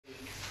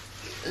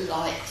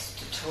likes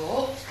to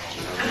talk.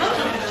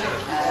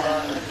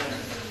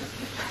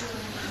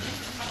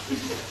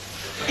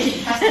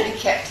 It has to be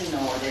kept in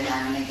order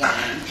now and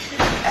again.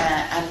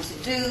 And to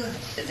do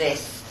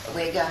this,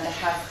 we're going to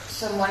have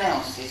someone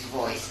else's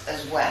voice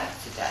as well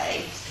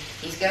today.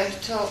 He's going to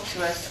talk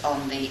to us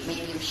on the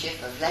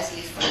mediumship of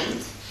Leslie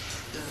Flint,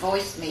 the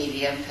voice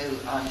medium who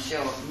I'm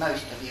sure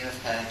most of you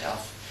have heard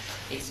of.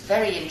 It's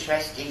very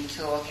interesting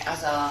talk,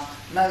 as are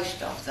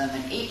most of them,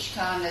 and each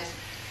time that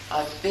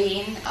I've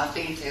been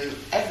to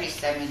every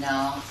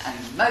seminar and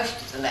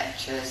most of the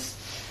lectures,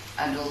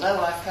 and although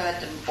I've heard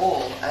them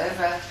all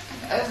over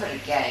and over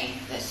again,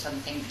 there's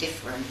something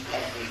different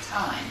every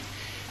time.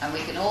 And we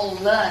can all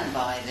learn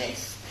by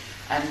this.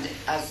 And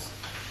as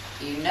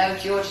you know,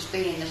 George has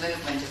been in the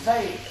movement a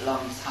very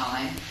long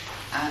time,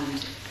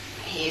 and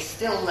he is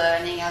still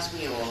learning, as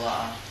we all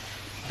are.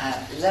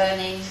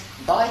 Learning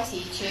by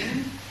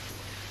teaching,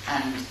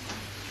 and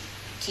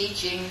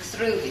teaching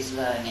through his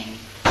learning.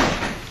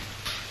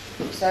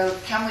 So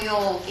can we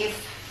all give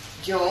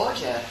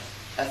George a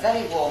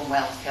very warm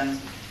welcome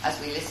as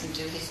we listen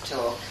to his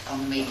talk on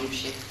the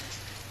mediumship,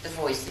 the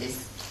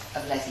voices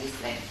of Leslie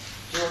Flint.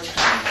 George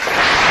Cranley.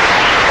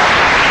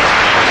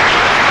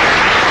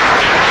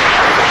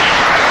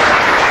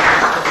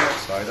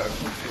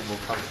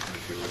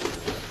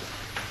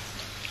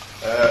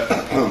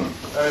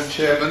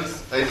 Chairman,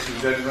 ladies and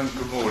gentlemen,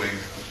 good morning.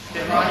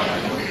 Good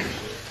morning.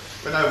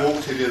 When I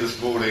walked in here this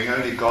morning,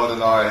 only God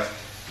and I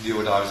knew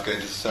what I was going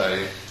to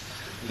say.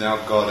 Now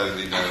God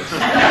only knows.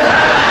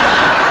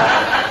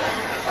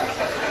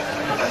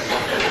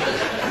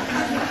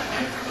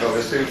 But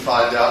we'll soon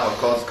find out what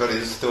God's got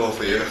in store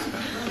for you.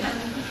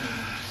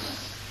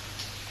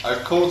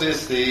 I've called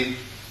this the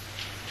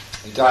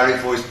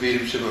direct voice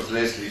mediumship of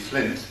Leslie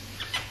Flint,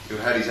 who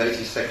had his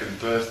 82nd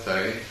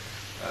birthday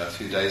a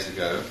few days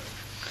ago,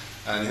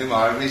 and whom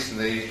I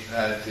recently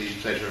had the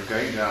pleasure of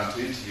going down to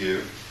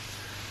interview,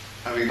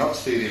 having not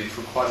seen him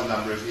for quite a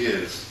number of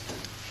years.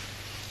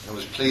 I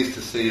was pleased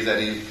to see that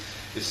he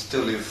is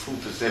still in full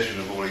possession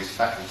of all his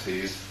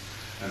faculties,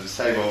 and the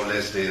same old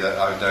Leslie that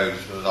I've known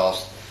for the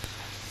last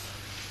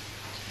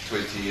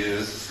 20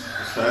 years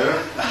or so.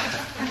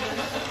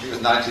 It was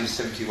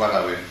 1971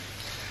 I went.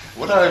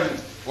 What I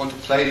want to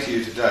play to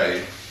you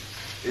today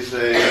is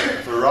a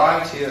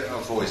variety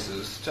of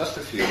voices, just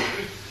a few,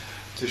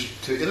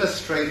 to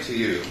illustrate to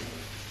you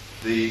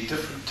the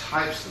different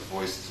types of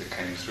voices that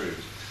came through.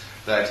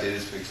 That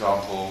is, for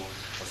example,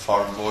 a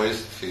foreign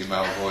voice, a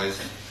female voice,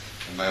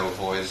 a male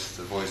voice,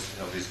 the voice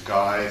of his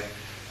guide,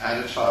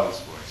 and a child's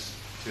voice.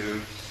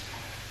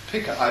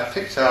 I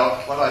picked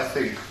out what I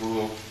think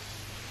will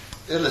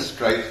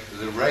illustrate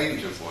the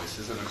range of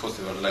voices, and of course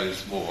there are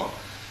loads more.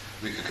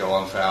 We could go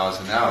on for hours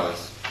and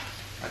hours.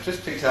 I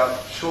just picked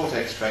out short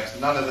extracts.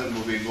 None of them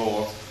will be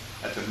more,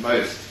 at the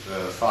most,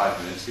 5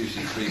 minutes,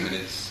 usually 3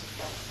 minutes,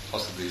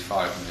 possibly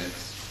 5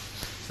 minutes,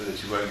 so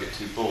that you won't get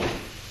too bored.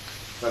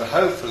 But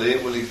hopefully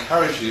it will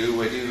encourage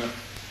you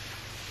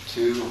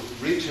to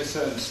reach a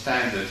certain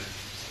standard.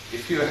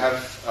 If you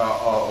have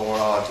or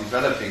are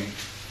developing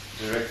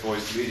direct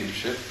voice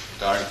mediumship,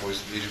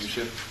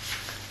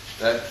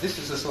 that this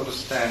is a sort of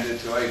standard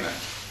to aim at.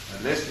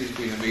 And Leslie's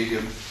been a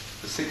medium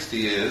for 60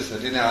 years,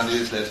 and in our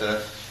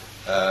newsletter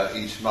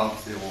each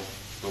month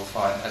you'll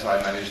find, as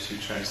I manage to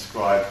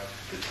transcribe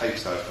the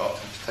tapes I've got,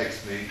 which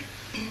takes me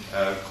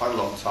quite a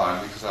long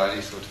time because I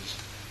only sort of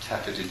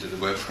tap it into the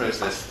word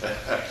process.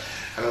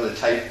 I've got the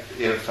tape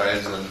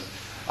earphones and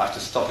I have to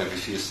stop every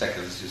few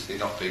seconds, you see,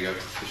 not being a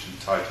proficient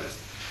typist.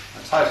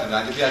 I'm typing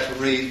that to be able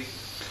to read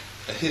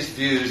his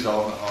views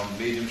on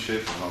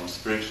mediumship and on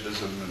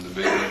spiritualism and the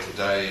movement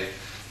today,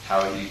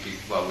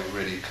 we've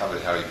already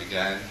covered how he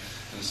began,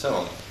 and so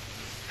on.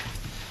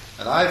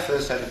 And I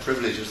first had the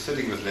privilege of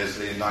sitting with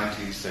Leslie in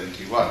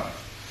 1971.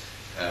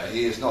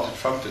 He is not a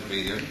trumpet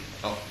medium,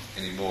 not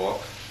anymore.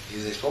 He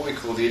is what we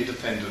call the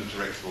independent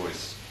direct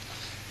voice,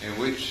 in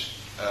which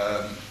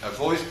a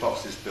voice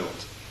box is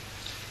built,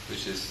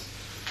 which is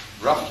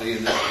roughly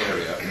in that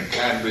area and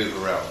can move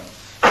around.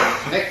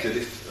 Connected,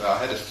 if I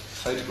had a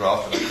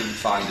photograph and I couldn't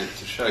find it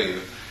to show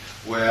you,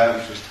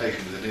 which was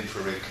taken with an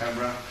infrared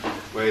camera,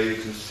 where you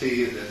can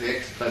see the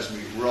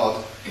ectoplasmic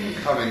rod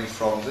coming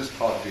from this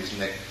part of his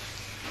neck.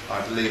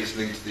 I believe it's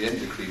linked to the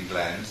endocrine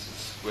glands,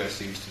 it's where it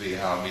seems to be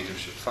how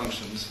mediumship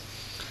functions.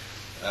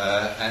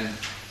 And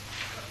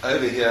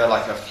over here,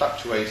 like a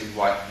fluctuating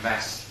white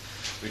mass,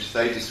 which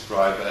they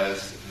describe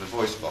as the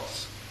voice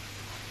box.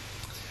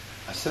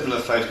 Similar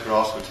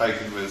photographs were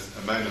taken with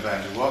Mona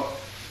van der Watt,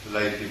 the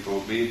lady who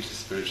brought me into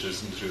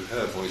spiritualism through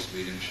her voice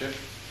mediumship,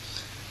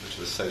 which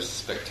was so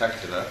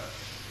spectacular,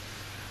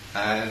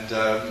 and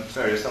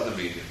various other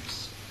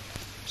mediums.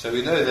 So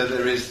we know that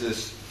there is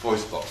this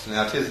voice box.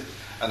 Now it is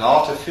an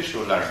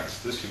artificial larynx,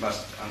 this you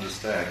must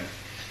understand.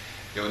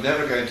 You're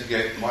never going to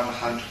get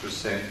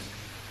 100%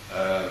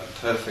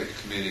 perfect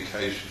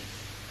communication,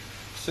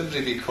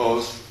 simply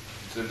because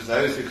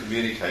those who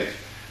communicate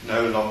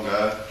no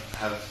longer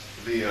have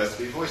the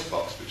earthly voice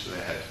box which they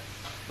had.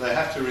 They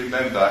have to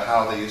remember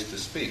how they used to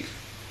speak.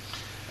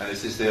 and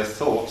it is their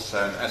thoughts,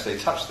 and as they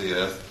touch the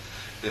earth,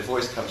 their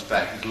voice comes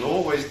back. It will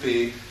always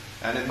be,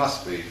 and it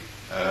must be,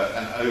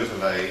 an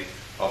overlay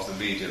of the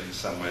medium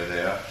somewhere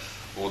there,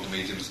 or the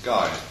medium's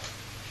guide.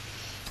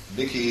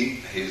 Mickey,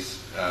 his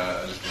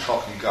little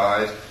cockney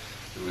guide,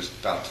 who was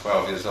about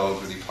 12 years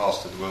old when he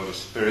passed to the world of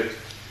spirit,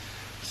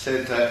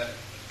 said that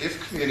if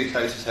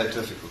communicators had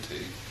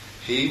difficulty,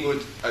 he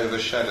would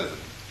overshadow them.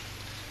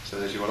 So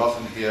that you will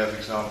often hear, for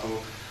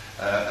example,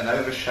 an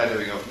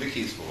overshadowing of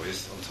Mickey's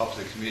voice on top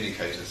of the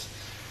communicators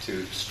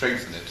to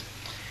strengthen it.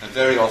 And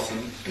very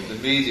often the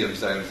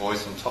medium's own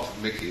voice on top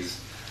of Mickey's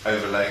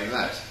overlaying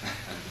that.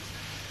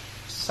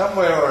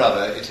 Somewhere or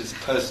other it is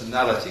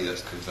personality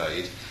that's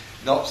conveyed,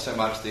 not so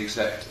much the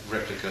exact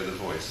replica of the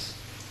voice.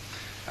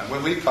 And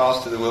when we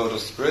pass to the world of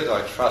spirit,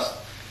 I trust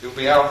it will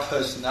be our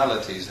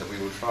personalities that we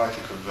will try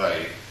to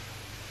convey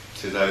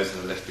to those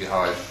that are left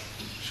behind,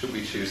 should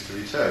we choose to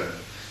return.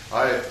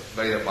 I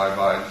made up my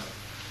mind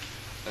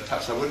that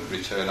perhaps I wouldn't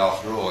return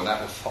after all, and that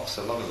will fox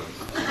a lot of them.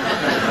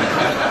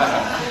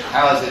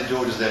 How has it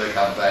George has ever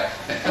come back?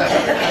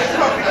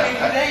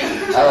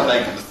 How are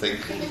they going to think?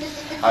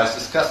 I was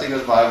discussing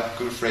with my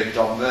good friend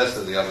Don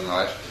Mercer the other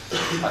night.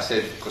 I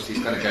said, of course,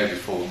 he's going to go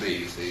before me,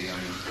 you see.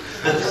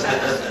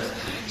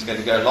 He's going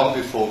to go long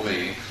before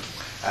me.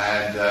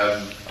 And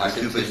I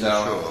said to him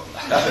now, I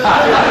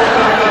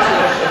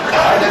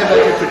never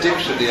make a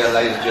prediction here,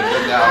 ladies and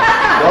gentlemen. Now,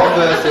 Don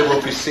Mercer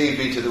will precede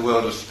me to the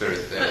world of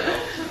spirit there.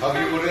 Have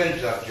you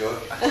arranged that,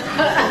 George?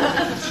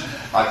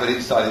 I've got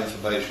inside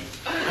information.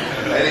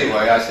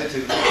 Anyway, I said to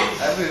him,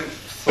 have you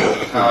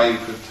thought how you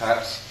could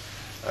perhaps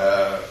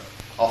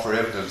offer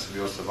evidence of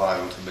your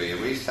survival to me?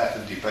 And we sat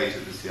and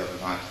debated this the other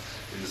night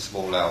in the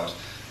small lounge.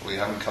 We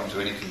haven't come to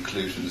any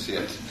conclusions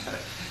yet.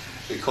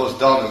 Because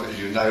Don, as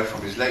you know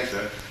from his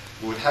lecture,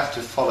 would have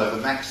to follow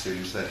the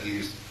maxims that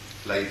he's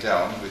laid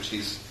down, which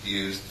he's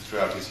used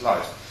throughout his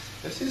life.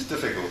 This is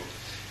difficult.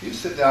 You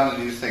sit down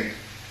and you think,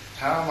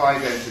 how am I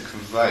going to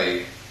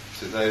convey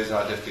to those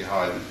I left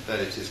behind that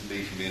it is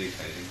me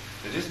communicating?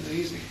 It isn't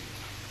easy.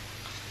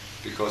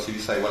 Because if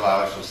you say, well,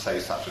 I shall say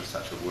such and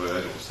such a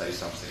word or say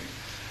something,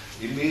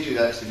 immediately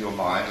that's in your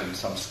mind, and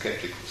some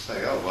skeptic will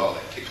say, oh, well,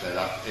 they picked that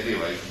up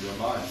anyway from your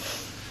mind.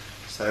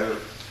 So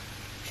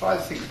try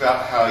to think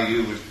about how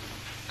you would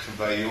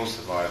convey your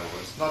survival.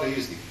 It's not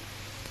easy.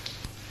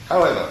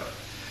 However,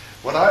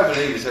 what I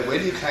believe is that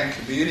when you can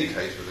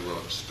communicate with the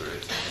world of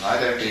spirit, and I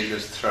don't mean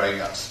just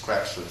throwing up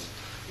scraps of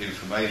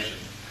information,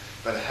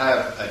 but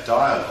have a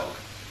dialogue,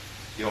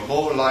 you're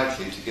more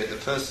likely to get the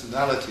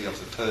personality of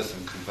the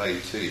person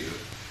conveyed to you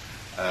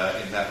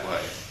in that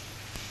way.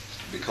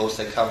 Because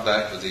they come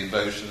back with the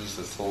emotions,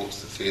 the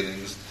thoughts, the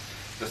feelings,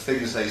 the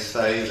things they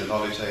say, the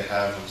knowledge they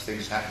have of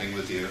things happening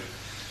with you.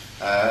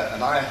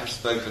 And I have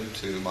spoken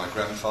to my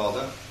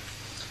grandfather,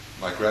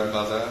 my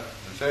grandmother,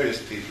 and various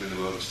people in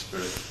the world of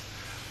spirit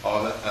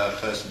on a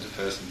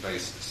person-to-person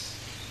basis.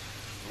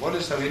 What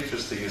is so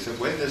interesting is that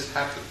when this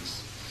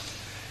happens,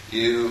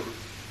 you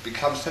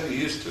become so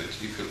used to it,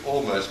 you could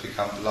almost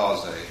become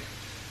blasé.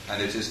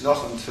 And it is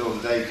not until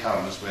the day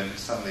comes when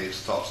suddenly it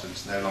stops and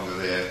it's no longer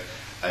there,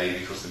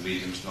 because the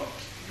medium's not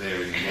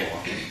there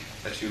anymore,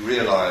 that you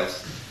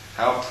realise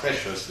how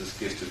precious this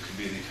gift of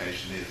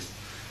communication is,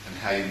 and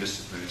how you miss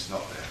it when it's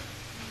not there.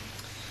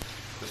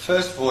 The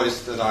first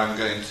voice that I'm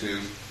going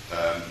to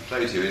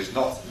play to you is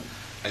not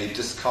a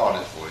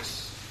discarnate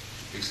voice,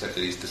 except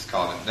that he's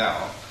discarnate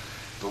now,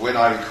 but when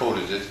I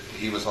recorded it,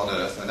 he was on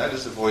earth, and that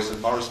is the voice of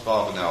Maurice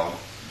Barbanel,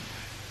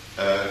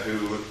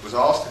 who was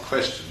asked a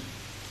question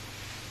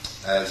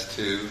as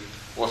to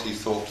what he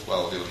thought,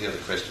 well, you'll hear the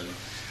question,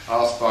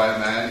 asked by a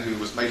man who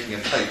was making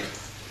a tape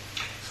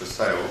for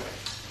sale.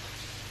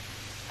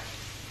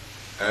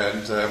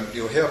 And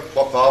you'll hear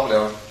what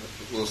Barbanel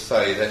will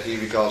say, that he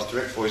regards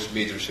direct voice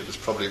mediumship as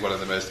probably one of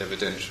the most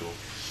evidential.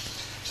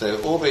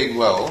 So, all being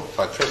well, if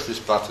I press this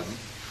button,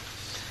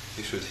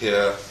 you should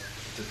hear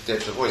the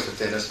voice of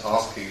Dennis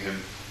asking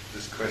him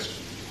this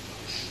question.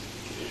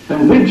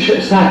 And which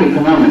psychic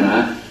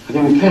phenomena have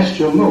impressed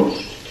you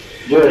most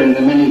during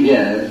the many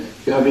years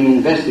you have been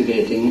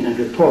investigating and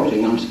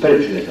reporting on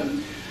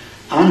spiritualism?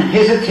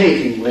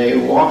 Unhesitatingly,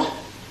 what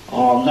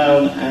are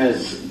known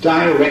as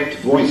direct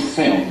voice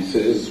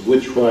seances,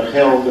 which were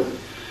held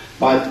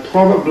by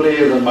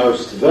probably the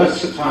most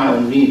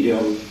versatile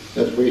medium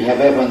that we have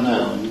ever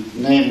known,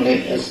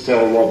 namely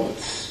Estelle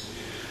Roberts.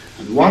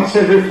 And once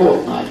every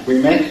fortnight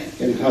we met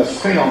in her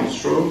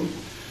seance room,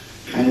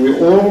 and we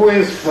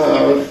always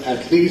heard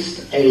at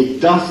least a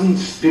dozen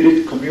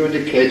spirit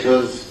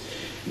communicators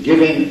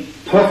giving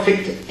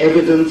perfect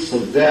evidence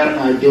of their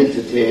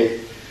identity,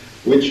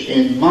 which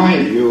in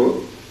my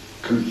view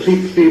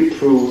completely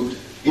proved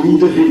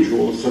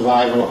individual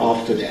survival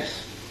after death.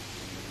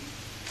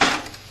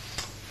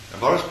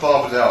 Maurice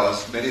Barbanel,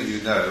 as many of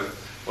you know,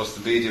 was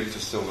the medium for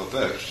Silver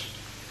Birch,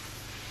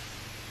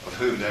 of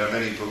whom there are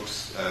many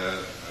books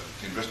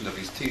been written of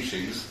his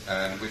teachings,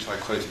 and which I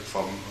quoted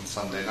from on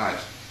Sunday night.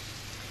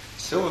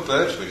 Silver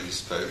Birch, when he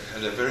spoke,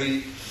 had a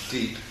very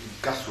deep,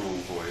 guttural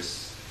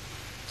voice,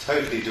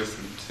 totally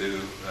different to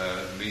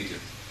the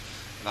medium.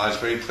 And I was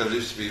very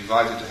privileged to be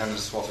invited to Helen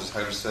Swatter's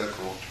home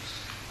circle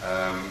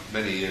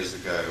many years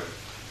ago.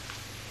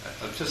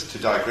 Just to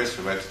digress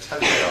for a moment to tell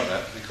you about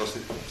that, because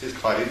it is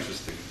quite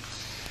interesting.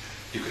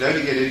 You could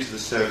only get into the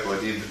circle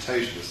at the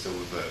invitation of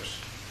Silver Birch.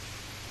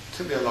 It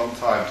took me a long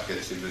time to get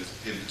this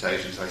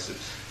invitation, so I used to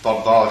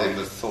bombard him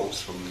with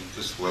thoughts from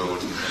this world.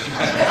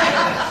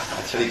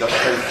 Until he got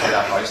so fed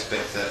up, I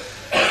expect that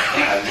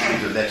I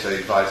received a letter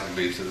inviting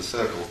me to the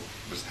circle.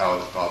 It was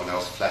held at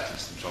Barbanell's flat in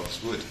St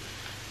John's Wood.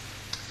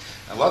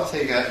 And one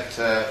thing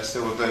that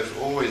Silver Birch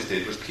always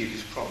did was keep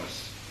his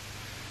promise.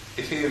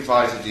 If he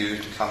invited you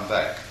to come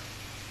back,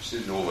 which he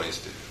didn't always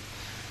do,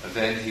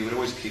 then he would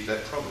always keep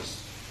that promise.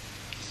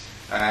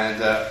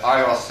 And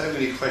I asked so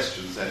many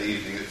questions that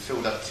evening it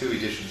filled up 2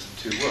 editions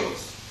of 2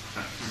 worlds.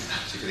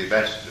 As you can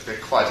imagine, it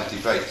had quite a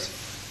debate,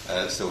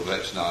 Silver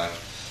Birch and I.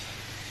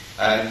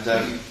 And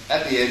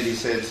at the end he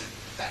said,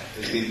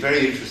 it's been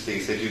very interesting,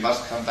 he said, you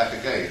must come back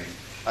again.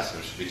 I said,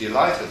 I should be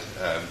delighted.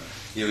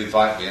 You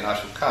invite me and I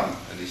shall come.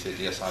 And he said,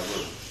 yes, I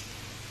will.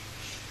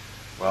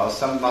 Well,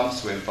 some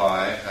months went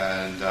by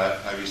and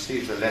I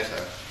received a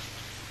letter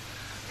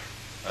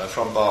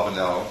from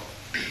Barbanell,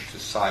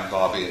 just signed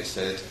Barbie. It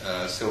said,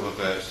 Silver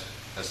Birch,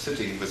 a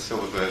sitting with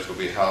Silver Birch will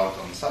be held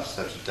on such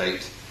a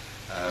date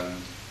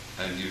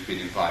and you've been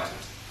invited.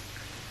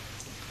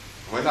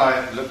 When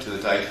I looked at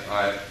the date,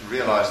 I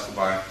realised to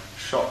my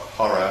shock,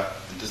 horror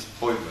and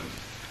disappointment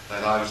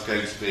that I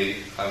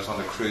was on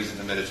a cruise in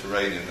the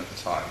Mediterranean at the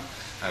time,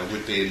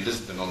 would be in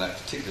Lisbon on that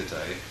particular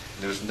day,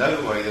 and there was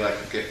no way that I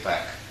could get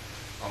back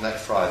on that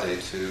Friday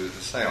to the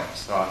séance.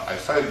 So I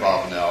phoned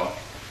Barbanell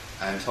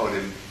and told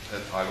him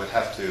that I would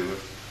have to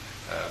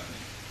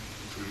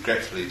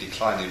regretfully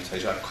decline the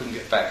invitation. I couldn't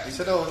get back. He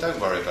said, oh, don't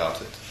worry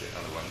about it, the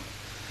other one.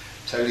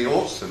 Tony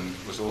Ortson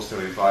was also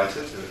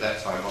invited, who at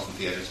that time wasn't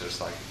the editor of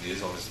Psychic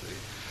News, obviously.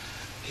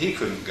 He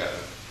couldn't go.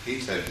 He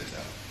turned it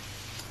down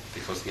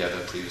because he had a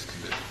previous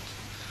commitment.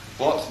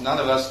 What none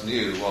of us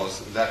knew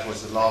was that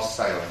was the last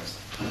séance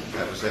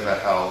that was ever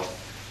held,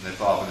 and then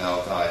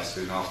Barbanell died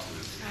soon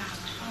afterwards.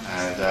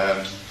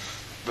 And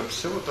but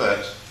Silver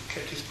Birch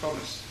kept his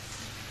promise.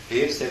 He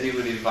had said he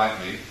would invite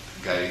me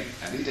again,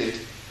 and he did.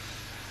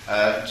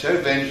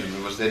 Joe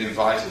Benjamin was then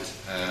invited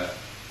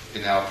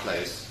in our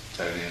place,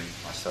 Tony and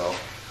myself,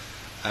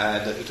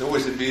 and it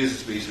always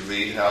amuses me to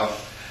read how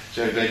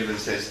Joe Benjamin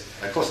says,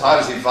 of course I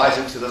was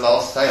invited to the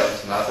last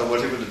séance, and I thought,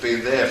 well, it would have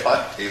been there if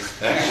I'd been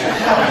there.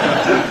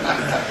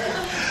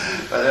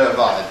 But never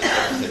mind,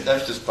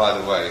 that's just by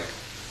the way.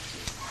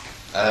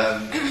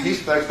 He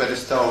spoke about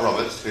Estelle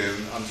Roberts, whom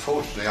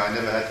unfortunately I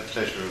never had the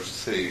pleasure of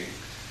seeing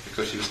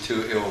because she was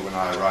too ill when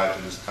I arrived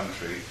in this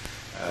country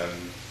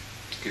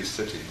to give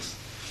sittings.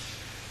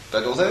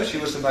 But although she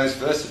was the most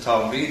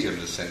versatile medium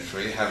of the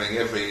century, having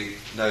every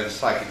known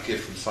psychic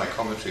gift from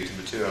psychometry to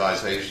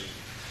materialization,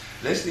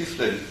 Leslie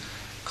Flint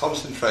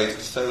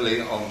concentrated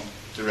solely on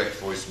direct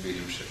voice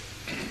mediumship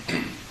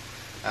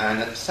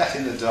and sat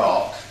in the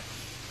dark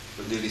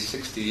for nearly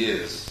 60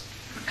 years.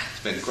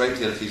 Spent a great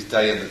deal of his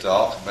day in the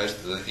dark,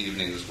 most of the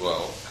evening as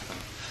well.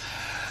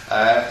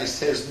 It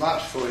says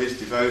much for his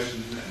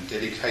devotion and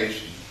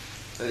dedication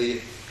that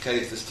he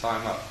gave this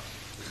time up,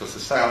 because the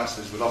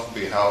seances would often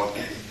be held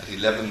at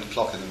 11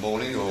 o'clock in the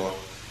morning or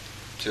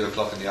 2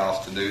 o'clock in the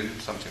afternoon,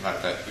 something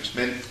like that, which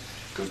meant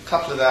a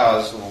couple of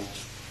hours or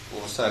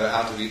so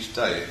out of each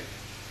day.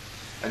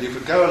 And you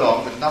could go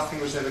along, but nothing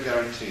was ever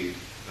guaranteed.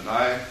 And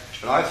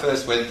when I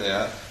first went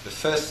there, the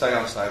first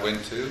seance I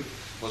went to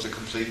was a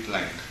complete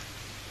blank.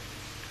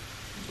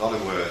 Not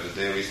a word, and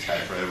there we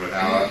sat for over an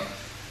hour,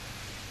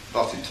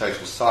 not in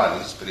total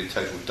silence, but in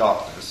total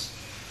darkness.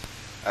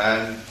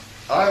 And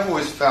I've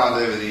always found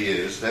over the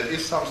years that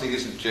if something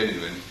isn't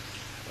genuine,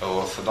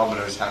 or a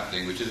phenomenon is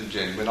happening which isn't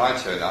genuine, when I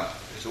turn up,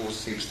 it all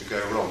seems to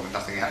go wrong and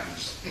nothing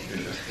happens.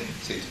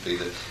 Seems to be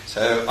that.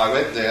 So I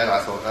went there and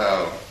I thought,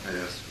 oh,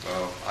 yes,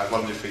 well, I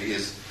wonder if he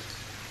is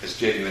as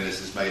genuine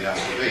as it's made out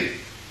to be.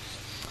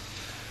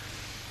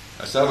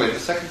 And so I went the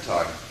second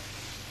time.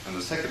 And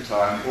the second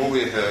time, all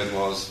we heard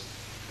was,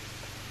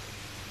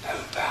 no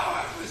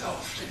power with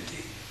old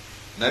Flinty.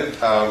 No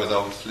power with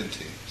old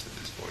Flinty, said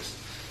this voice.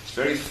 It's a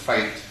very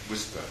faint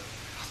whisper.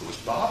 I thought it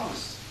was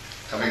marvellous.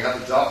 Coming out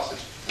of the dark,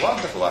 it's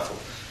wonderful, I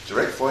thought.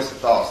 Direct voice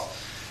at last.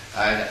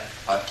 And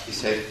he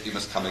said, you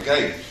must come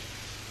again.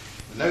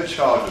 No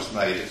charge was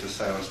made if the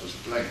seance was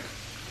a blank.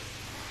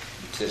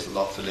 It says a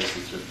lot for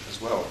Leslie Flint as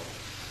well.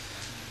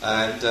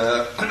 And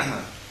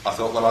I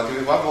thought, well, I'll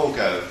give it one more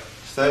go.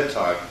 Third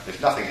time, if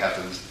nothing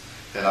happens,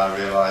 then I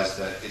realise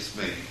that it's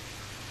me.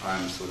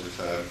 I'm sort of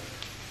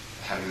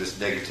having this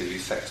negative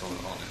effect on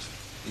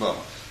it. Well,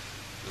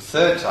 the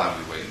third time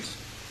we went,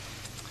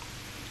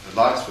 the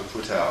lights were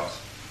put out,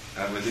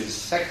 and within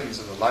seconds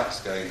of the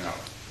lights going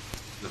out,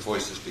 the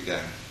voices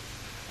began.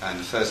 And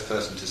the first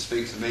person to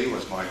speak to me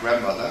was my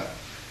grandmother,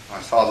 my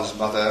father's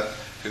mother,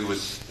 who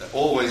was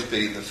always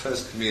been the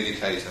first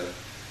communicator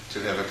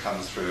to ever come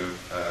through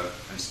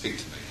and speak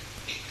to me.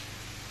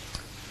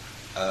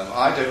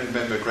 I don't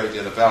remember a great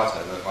deal about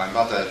her, but my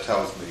mother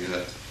told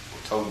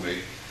me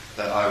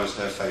that I was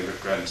her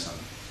favourite grandson.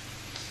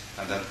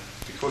 And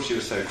because she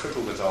was so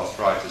crippled with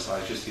arthritis,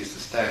 I just used to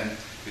stand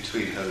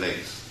between her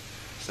legs,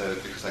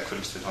 because I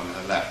couldn't sit on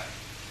her lap.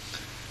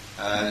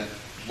 And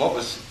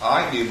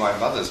I knew my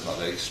mother's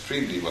mother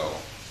extremely well.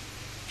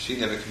 She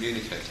never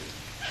communicated.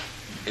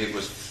 It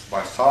was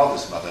my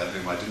father's mother,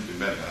 whom I didn't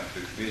remember,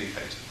 who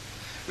communicated,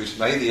 which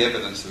made the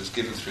evidence that was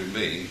given to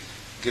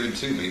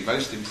me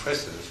most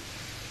impressive,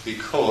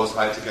 because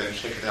I had to go and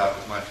check it out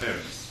with my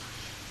parents.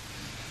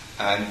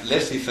 And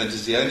Leslie Flint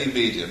is the only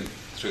medium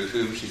through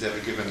whom she's ever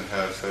given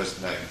her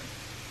first name.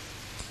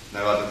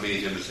 No other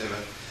medium has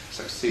ever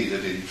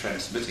succeeded in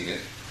transmitting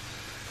it.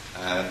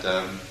 And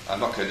I'm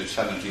not going to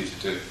challenge you to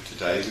do it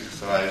today,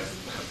 because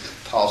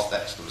I've passed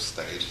that sort of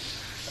stage.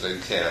 I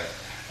don't care.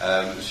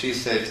 She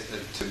said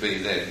to me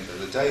then that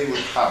the day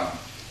will come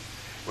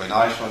when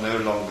I shall no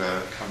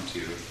longer come to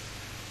you,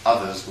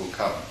 others will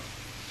come.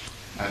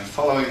 And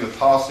following the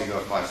passing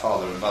of my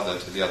father and mother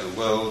to the other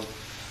world,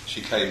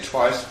 she came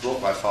twice,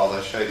 brought my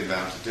father, showed him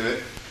how to do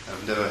it, and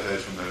I've never heard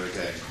from her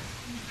again.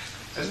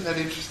 Isn't that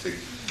interesting?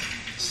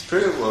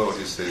 Spirit world,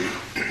 you see,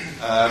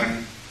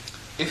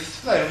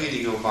 if they're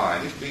reading your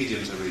mind, if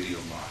mediums are reading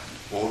your mind,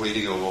 or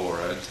reading your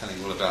aura and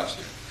telling all about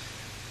you,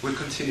 will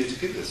continue to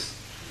give this.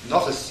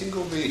 Not a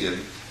single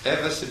medium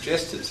ever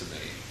suggested to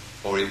me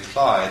or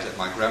implied that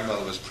my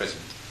grandmother was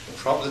present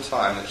from the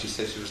time that she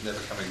said she was never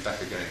coming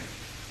back again.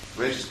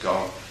 Where she's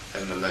gone,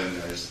 heaven alone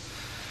knows.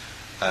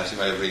 She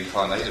may have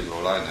reincarnated for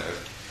all I know.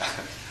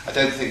 I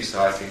don't think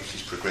so. I think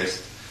she's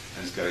progressed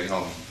and is going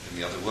on in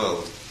the other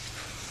world.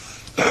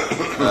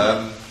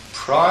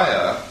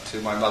 Prior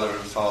to my mother and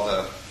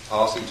father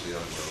passing to the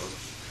other world,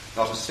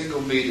 not a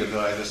single medium that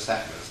I ever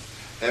sat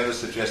with ever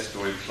suggested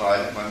or implied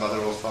that my mother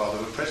or father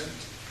were present.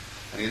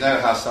 And you know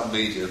how some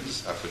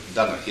mediums,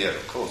 none are here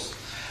of course,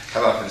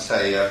 come up and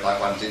say, like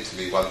one did to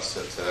me once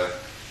at a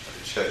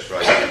church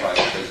right by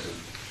the president,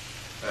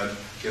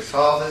 your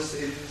father's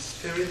in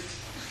spirit?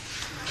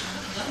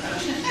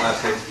 I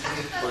said,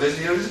 well, is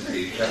he or is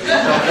he?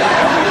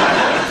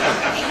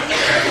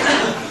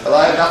 Well,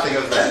 I had nothing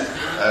of that.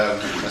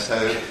 So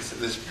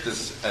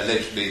this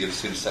alleged medium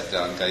soon sat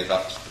down and gave me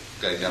up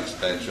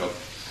to bad job.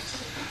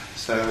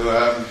 So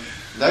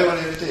no one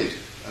ever did.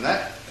 And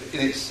that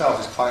in itself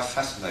is quite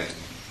fascinating.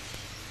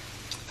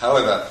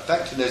 However,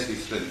 back to Leslie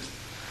Flint.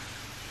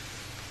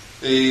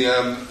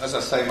 As I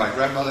say, my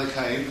grandmother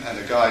came and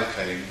a guide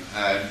came,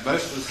 and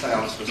most of the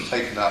seance was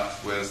taken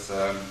up with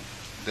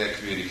their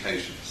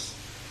communications.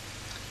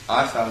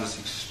 I found this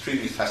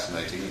extremely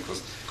fascinating, of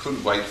course,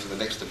 couldn't wait for the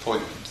next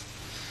appointment.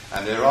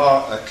 And there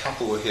are a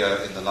couple here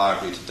in the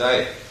library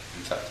today,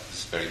 in fact at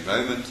this very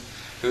moment,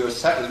 who have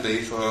sat with me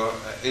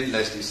in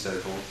Leslie's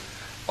circle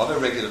on a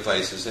regular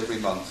basis every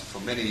month for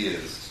many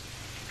years.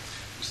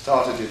 We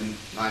started in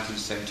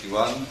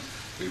 1971.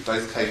 We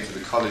both came to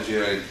the college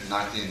here in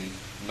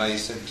May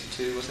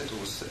 72, was it? Or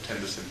was it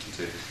September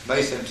 72?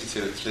 May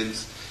 72 at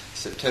Flint's.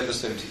 September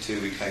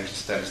 72 we came to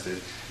Stansted,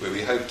 where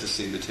we hoped to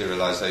see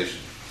materialisation.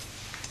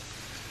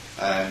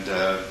 And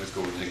with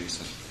Gordon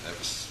Higginson. That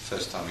was the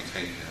first time we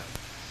came here.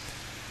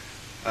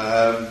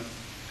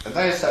 And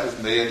they sat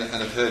with me and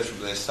have heard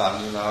from their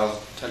son, and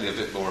I'll tell you a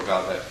bit more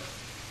about that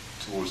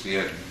towards the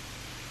end.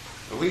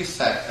 But we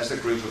sat as a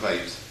group of 8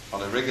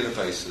 on a regular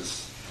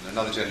basis, and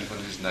another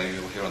gentleman whose name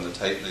you'll hear on the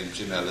tape, named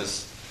Jim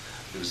Ellis,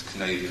 who was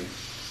Canadian,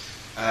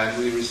 and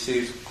we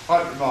received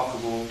quite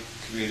remarkable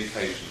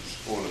communications,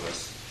 all of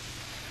us.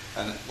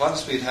 And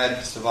once we'd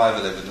had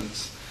survival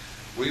evidence,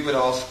 we would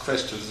ask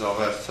questions of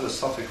a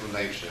philosophical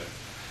nature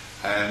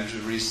and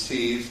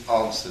receive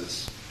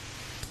answers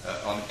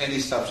on any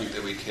subject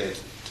that we cared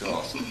to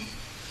ask.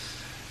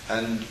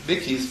 And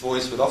Mickey's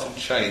voice would often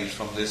change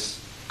from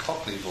this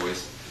Cockney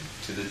voice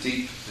to the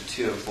deep,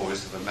 mature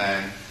voice of a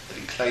man that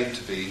he claimed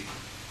to be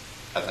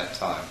at that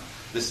time.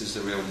 This is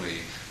the real me.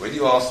 When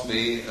you ask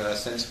me a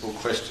sensible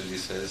question, he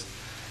says,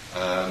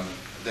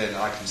 then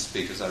I can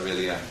speak as I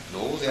really am.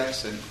 And all the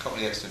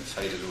Cockney accent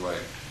faded away.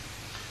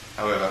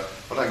 However,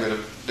 what I'm going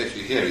to let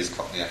you hear is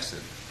Cockney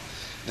accent.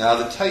 Now,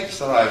 the tapes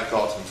that I've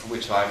got and from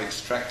which I've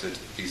extracted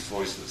these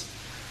voices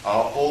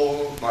are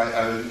all my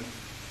own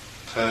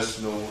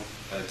personal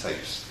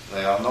tapes.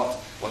 They are not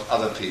what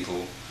other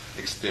people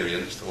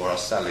experienced or are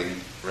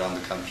selling around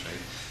the country.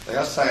 They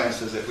are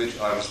seances at which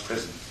I was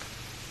present.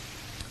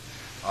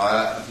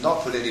 I have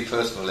not put any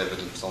personal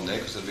evidence on there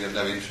because it will be of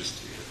no interest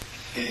to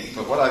you.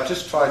 But what I've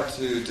just tried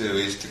to do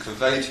is to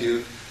convey to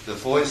you the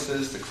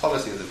voices, the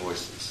quality of the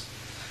voices.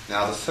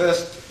 Now, the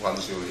first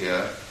ones you'll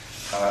hear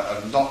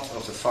are not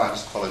of the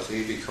finest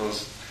quality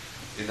because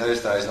in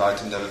those days I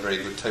didn't have a very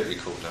good tape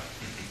recorder.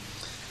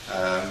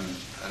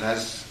 And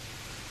as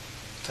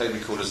tape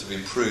recorders have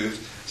improved,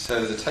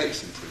 so the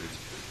tapes improved.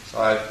 So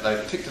I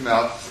picked them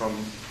out from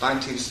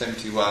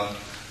 1971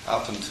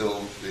 up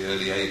until the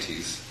early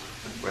 80s,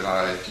 when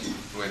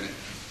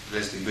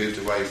Leslie moved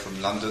away from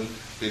London,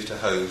 moved to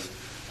Hove,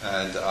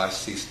 and I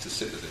ceased to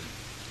sit with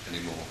him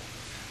anymore.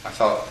 I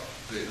felt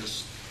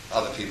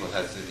other people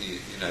had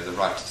the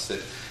right to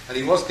sit, and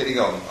he was getting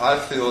on. I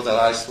feel that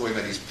I saw him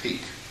at his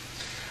peak.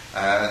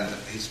 and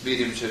his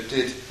mediumship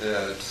did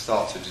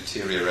start to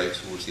deteriorate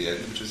towards the end,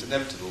 which was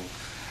inevitable,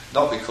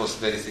 not because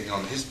of anything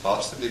on his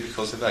part, simply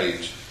because of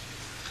age.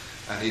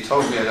 And he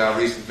told me at our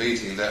recent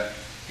meeting that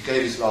he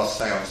gave his last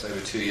seance over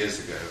 2 years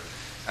ago,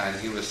 and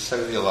he was so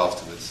ill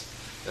afterwards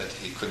that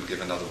he couldn't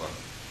give another one.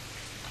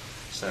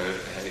 So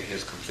he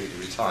has completely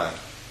retired.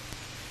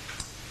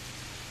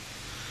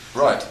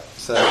 Right,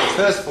 so the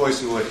first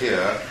voice you will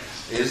hear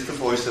is the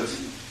voice of,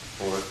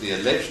 or the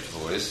alleged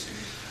voice,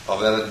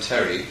 of Ellen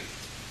Terry,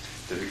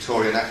 the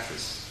Victorian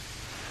actress.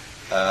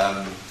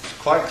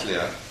 Quite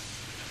clear.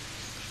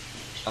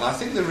 And I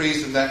think the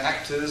reason that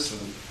actors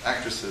and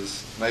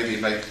actresses maybe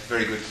make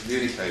very good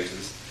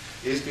communicators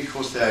is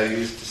because they are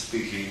used to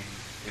speaking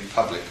in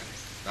public.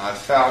 Now I've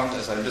found,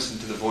 as I've listened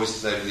to the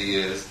voices over the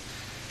years,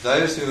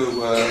 those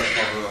who were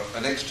of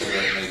an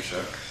extrovert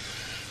nature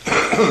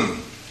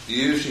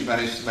usually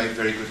manage to make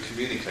very good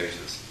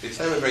communicators. If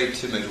they were very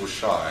timid or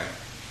shy,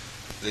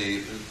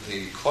 the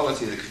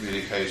quality of the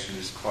communication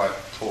is quite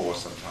poor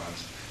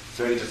sometimes.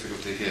 Very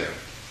difficult to hear.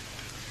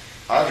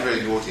 I was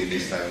very naughty in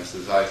these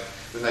seances.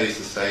 When they used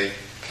to say,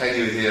 "Can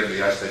you hear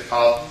me?" I say,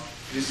 "Pardon,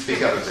 can you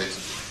speak up a bit?"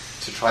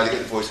 to try to get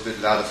the voice a bit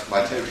louder for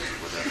my tape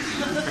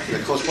recorder.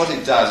 Of course, what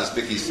it does, as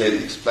Mickey said,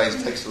 it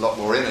explains, takes a lot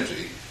more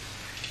energy.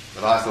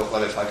 But I thought,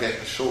 well, if I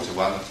get a shorter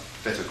one of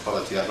better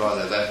quality, I'd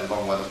rather that a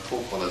long one of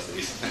poor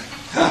quality.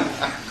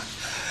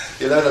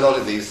 You learn a lot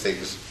of these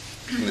things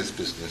in this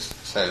business.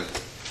 So,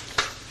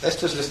 let's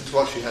just listen to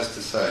what she has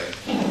to say.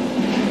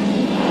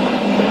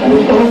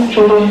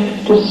 Actually,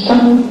 it is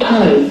some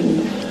time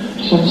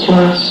since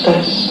last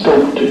I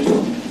spoke to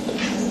you.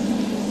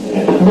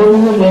 But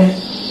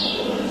nevertheless,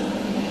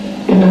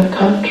 in a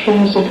country,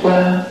 as it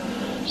were,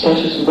 such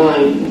as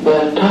mine,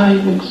 where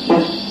time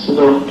exists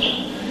not,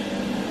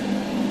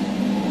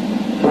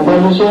 and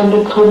one is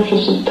only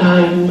conscious of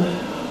time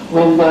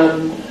when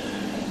one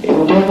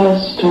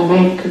endeavours to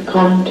make a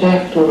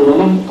contact or a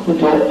link with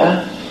your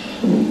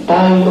earth, and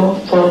by your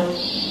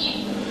thoughts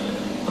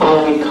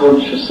are we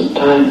conscious of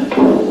time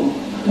too.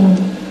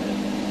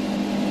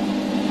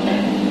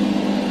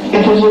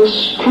 It is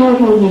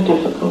extraordinarily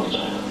difficult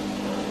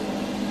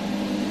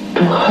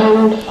to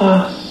hold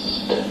fast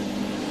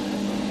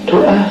to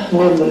earth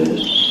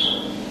memories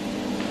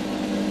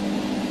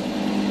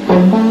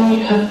when we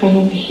have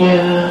been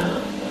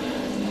here,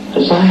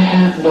 as I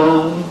have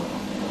now,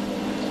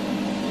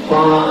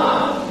 for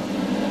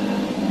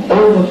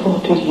over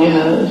 40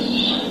 years.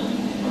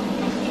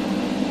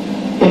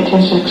 It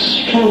is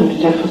extremely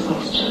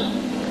difficult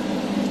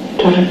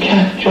to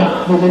recapture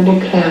with any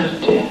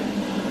clarity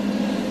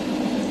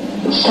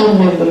some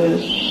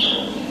memories,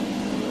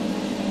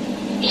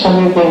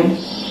 some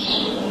events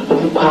of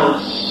the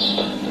past.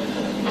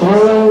 For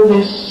all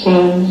this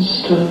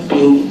seems to have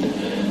been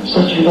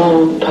such a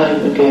long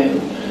time ago,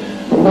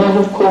 and one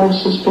of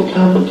course has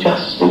become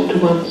adjusted to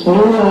one's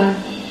new life,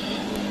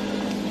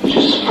 which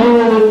is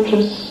full of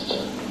interest,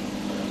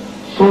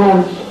 full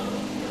of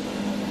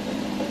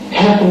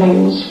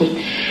happenings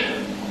which,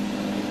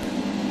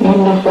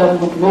 even if one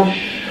would wish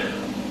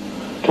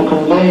to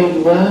convey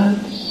in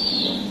words,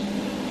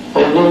 I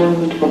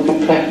know it would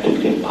be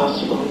practically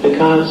impossible,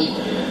 because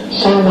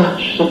so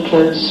much that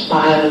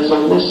transpires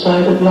on this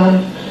side of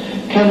life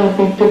cannot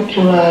be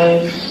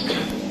picturized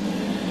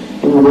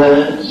in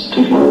words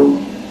to you.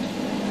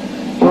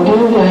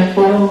 Indeed, I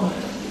feel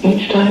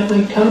each time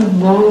I come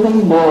more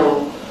and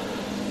more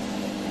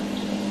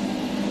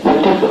the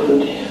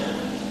difficulty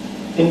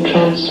in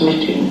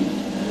transmitting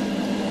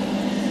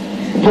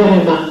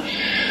very much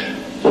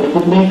that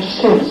would make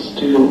sense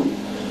to you,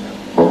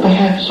 or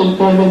perhaps would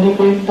be of any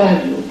great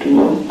value to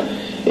you.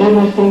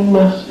 Everything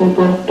must be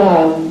brought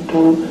down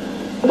to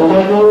a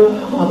level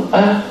of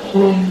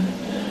earthly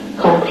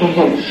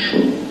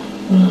comprehension.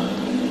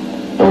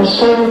 And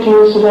so it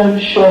is that I'm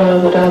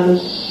sure that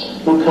others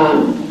who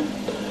come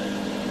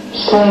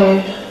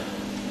say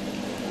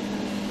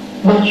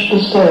much the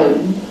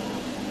same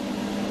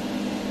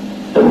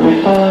and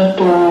refer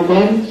to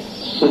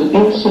events and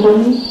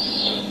incidents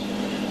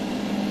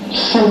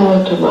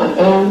similar to my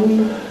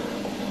own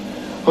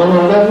on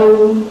a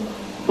level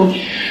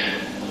which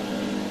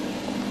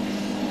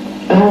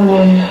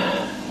only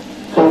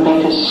can be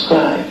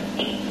described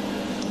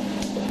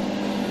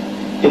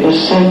in a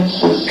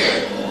sense as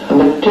a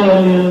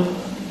material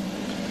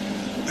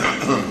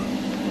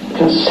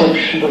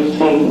conception of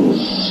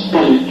things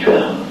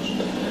spiritual.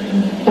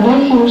 And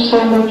I think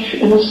so much,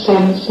 in a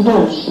sense,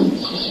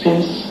 nonsense has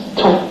been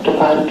talked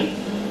about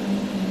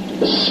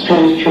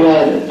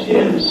spirituality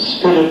and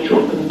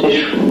spiritual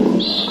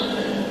conditions,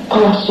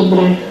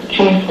 possibly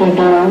chiefly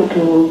due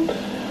to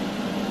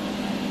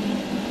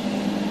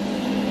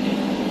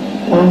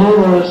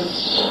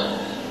numerous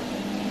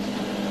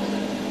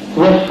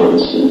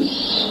references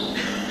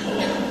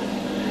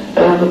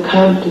over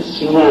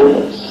countless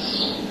years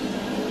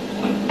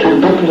to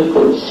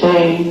biblical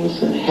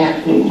sayings and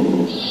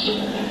happenings,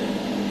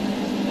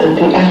 and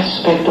the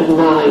aspect of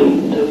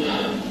mind of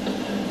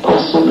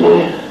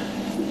possibly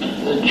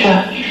the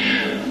church,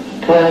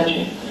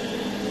 clergy,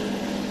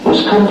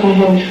 whose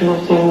comprehension of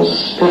things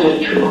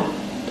spiritual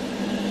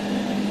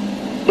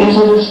is,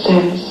 in a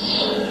sense,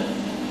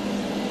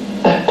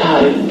 at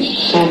times, to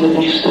say the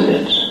least of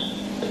it,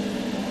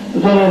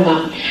 very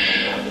much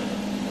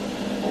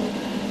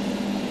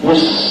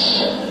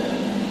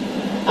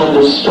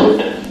misunderstood,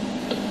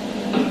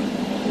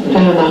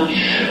 very much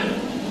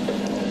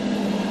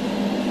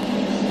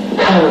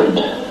colored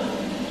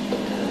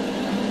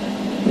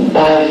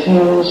by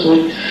things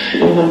which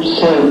in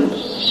themselves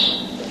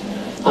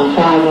are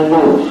far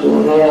removed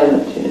from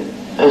reality,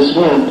 as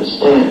we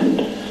understand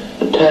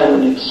the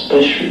term and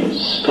expression of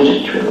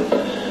spiritual.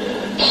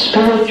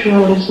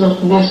 Spiritual is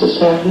not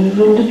necessarily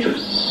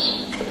religious.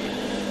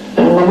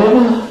 And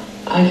whenever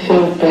I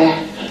think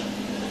back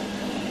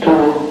to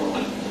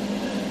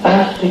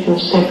earthly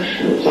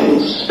conception of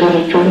things,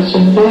 spiritual is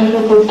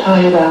invariably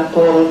tied up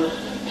or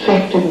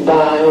affected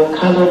by or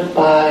coloured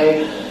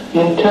by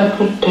the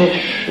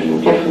interpretation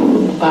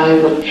given by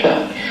the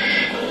church.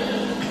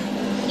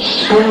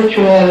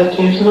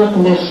 Spirituality is not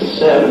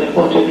necessarily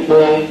what it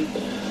may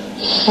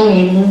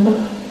seem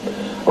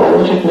or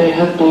what it may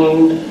have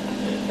been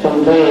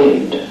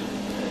conveyed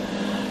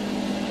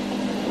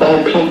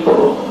by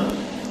people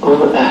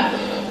on earth.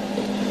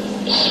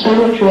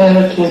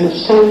 Spirituality in a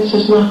sense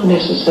is not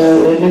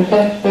necessarily, and in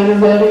fact very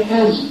rarely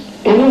has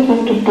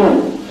anything to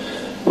do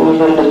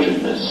with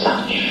religion as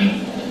such.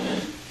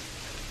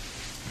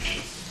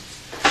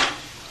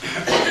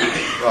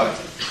 Right.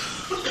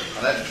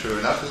 And that's true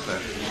enough, isn't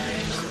it?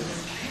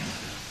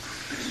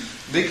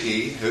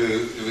 Mickey,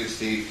 who is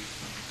the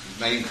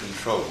main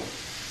control,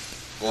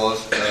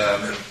 was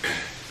a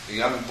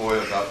young boy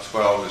of about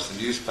 12, was a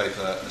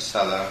newspaper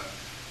seller,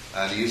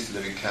 and he used to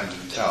live in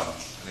Camden Town,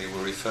 and he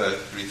will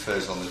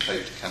refers on the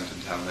tape to Camden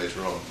Town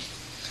later on.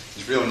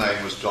 His real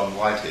name was John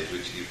Whitehead,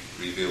 which he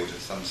revealed at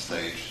some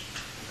stage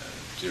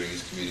during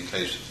his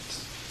communications.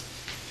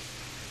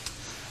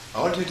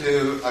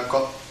 I've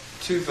got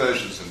two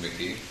versions of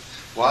Mickey.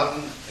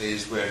 One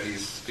is where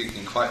he's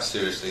speaking quite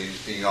seriously,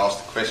 he's being asked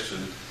a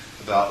question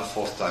about the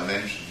fourth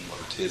dimension,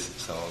 what it is and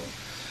so on.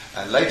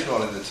 And later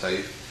on in the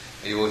tape,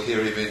 you will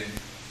hear him in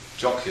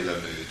jocular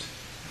mood.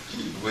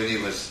 When he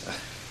was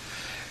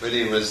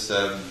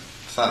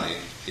funny,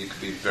 he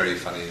could be very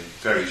funny and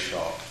very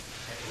sharp.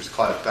 It was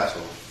quite a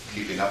battle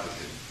keeping up with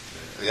him.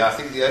 Yeah, I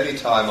think the only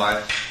time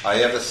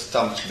I ever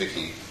stumped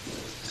Mickey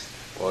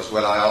was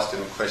when I asked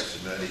him a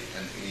question and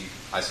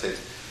I said,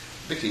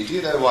 "Mickey, do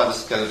you know why the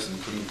skeleton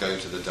couldn't go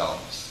to the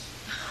dance?"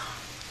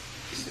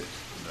 He said,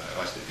 "No."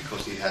 I said,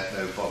 "Because he had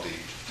no body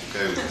to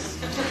go with."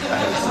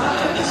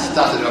 He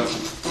stuttered up.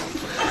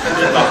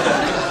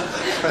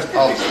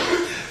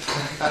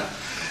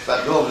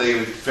 But normally he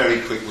was very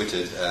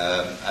quick-witted,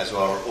 as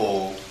are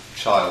all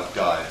child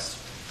guides.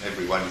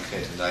 Everyone you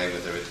care to name,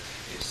 whether it's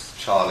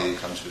Charlie who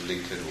comes through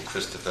Lincoln, or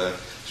Christopher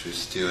through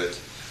Stuart,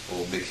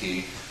 or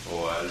Mickey,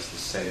 or Leslie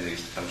Flint who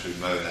used to come through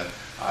Mona.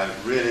 I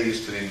really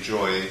used to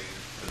enjoy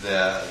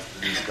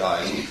these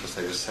guys because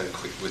they were so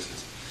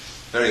quick-witted.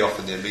 Very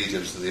often their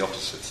mediums are the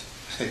opposite,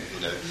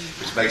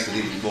 which makes it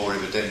even more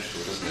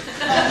evidential, doesn't it?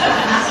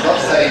 I'm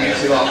not saying you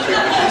two aren't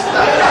quick-witted.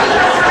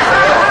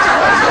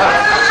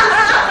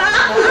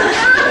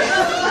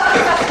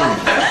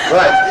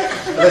 Right,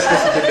 let's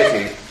listen to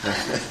Mickey.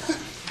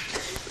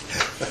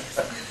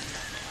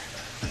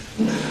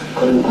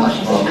 Couldn't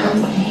possibly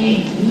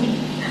comprehend.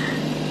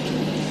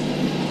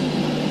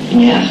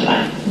 Yes,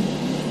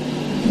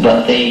 but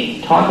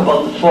they talk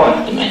about the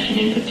fourth dimension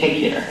in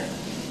particular.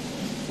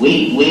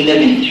 We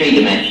live in 3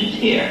 dimensions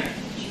here.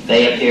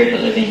 They appear to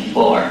live in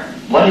 4.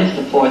 What is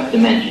the fourth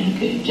dimension?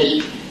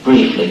 Just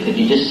briefly, could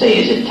you just say,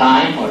 is it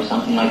time or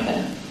something like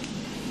that?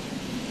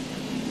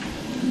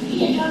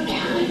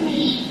 Time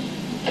is,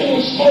 in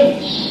a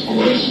sense, an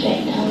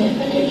aspect of it,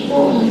 but it's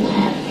more than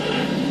that.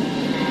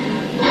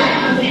 I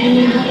wish I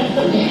knew how to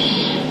put this.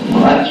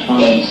 Well, that's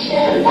fine. It's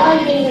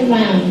life in the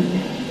round.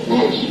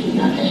 That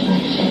doesn't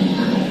make sense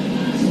either.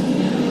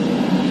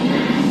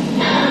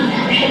 I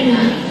wish I knew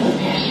how to put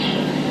this.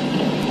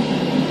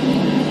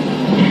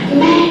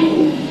 Man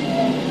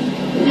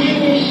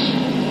is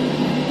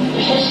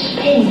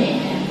suspended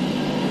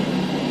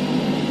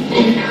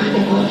in a kind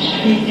of odd,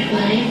 strange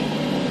way.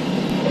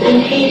 And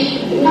he's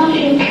not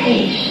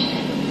encased,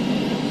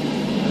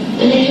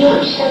 and he's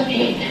not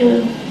subject to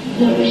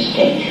the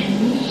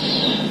restrictions,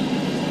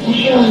 as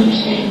you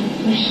understand,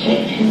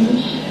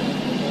 restrictions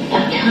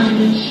of time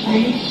and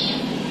space,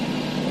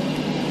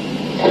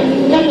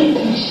 and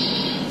limitless.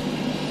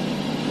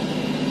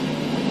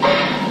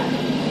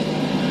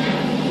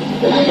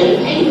 But I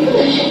don't think that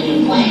there's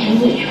any way in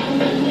which one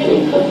can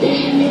really put this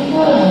into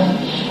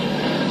words.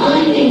 I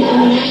only know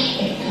an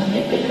aspect of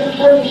it, because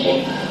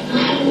obviously I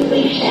haven't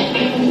reached that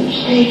given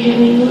stage of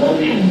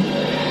evolution.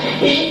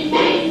 You see,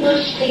 man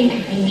must think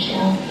of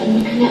himself,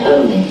 and can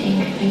only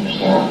think of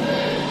himself,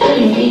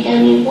 and indeed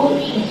only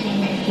wants to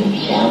think of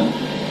himself,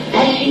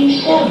 as he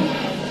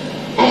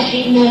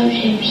knows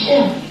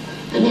himself,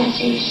 and as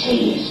he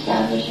sees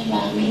others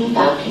around him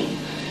about him.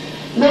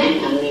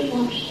 Man only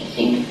wants to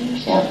think of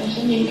himself as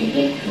an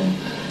individual,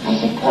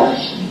 as a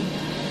person,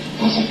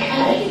 as a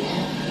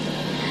character.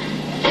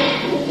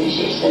 And this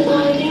is the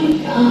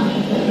minute part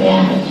of the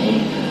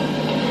reality.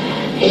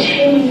 It's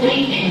human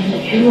nature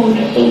that you want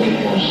to think of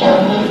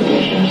yourself,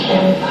 only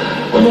yourself,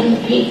 and of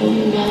the people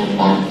you know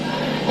about,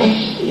 as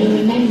you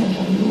remember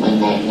them when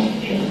they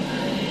left you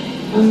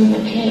from the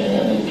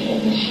material into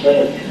the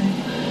spiritual.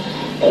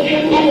 But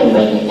you've never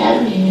really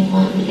known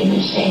anyone in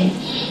a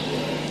sense.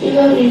 You've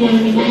only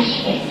known an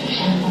aspect of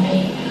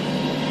somebody.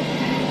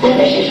 And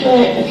this is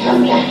where it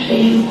becomes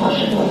actually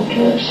impossible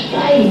to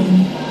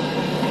explain.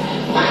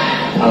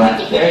 Oh,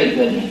 that's very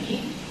good,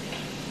 Nicky.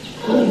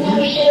 Oh, no,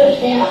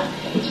 seriously, I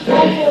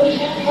feel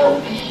so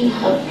helpless and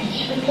hopeless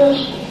because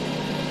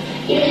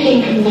you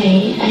think of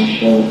me as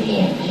you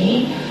hear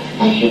me,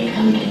 as you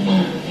come to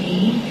know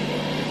me,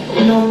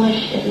 and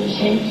almost in a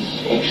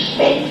sense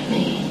expect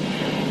me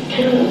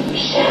to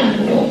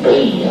sound or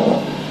be or...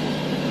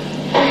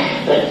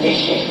 but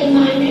this is the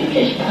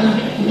minutest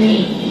part of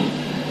me.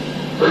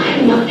 I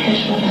am not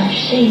just what I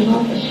seem,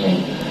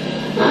 obviously.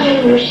 I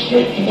am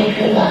restricted, if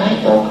you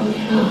like, or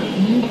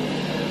confined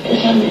to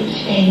some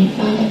extent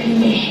by the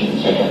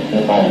conditions that have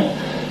prevalent,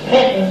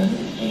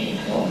 as you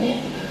call it,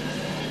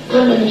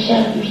 under the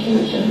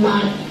circumstance of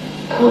my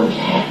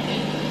contact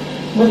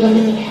with the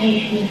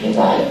limitation, if you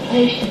like,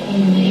 placed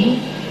upon me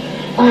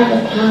by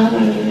the power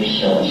and the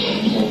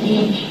resources of the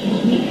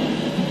instrument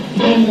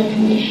and the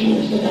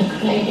conditions that are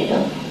created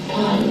at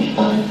times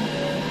by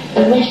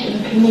the rest of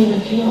the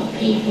community or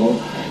people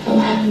who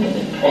happen to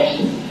be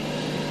present.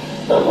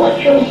 But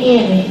what you're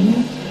hearing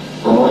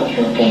and what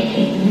you're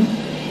getting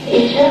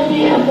is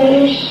only a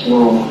very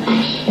small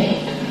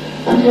aspect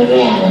of the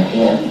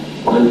reality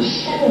of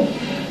oneself.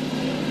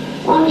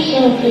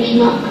 Oneself is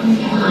not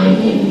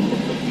confined in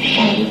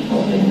shape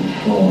or in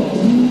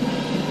form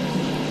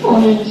or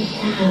in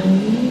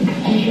sound,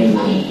 as you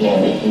may hear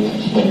it in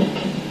its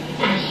limited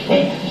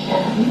aspect of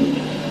sound.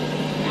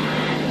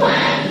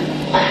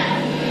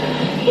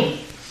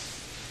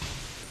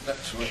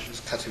 That's right,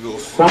 let's cut him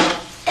off.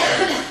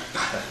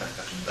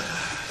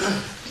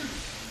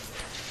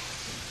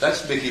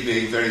 That's Mickey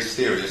being very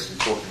serious and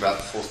talking about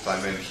the fourth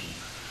dimension.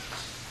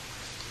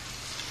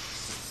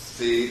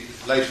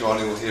 Later on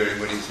you'll hear him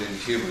when he's in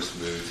humorous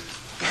mood,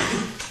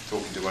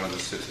 talking to one of the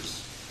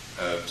sitters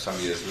some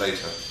years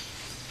later.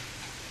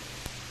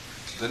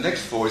 The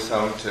next voice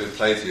I want to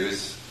play for you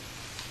is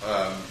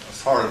a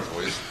foreign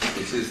voice.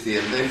 It is the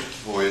alleged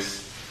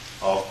voice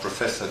of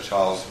Professor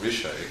Charles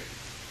Richet,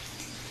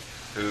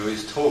 who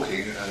is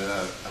talking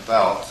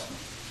about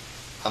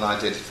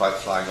unidentified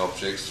flying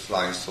objects,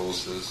 flying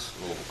saucers,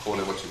 or call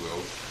it what you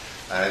will.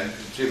 And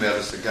Jim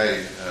Ellis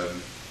again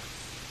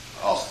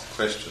asked the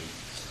question.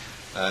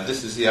 And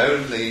this is the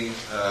only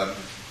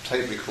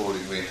tape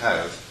recording we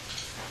have,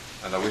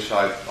 and I wish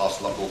I'd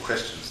asked a lot more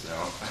questions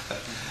now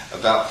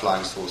about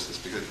flying saucers,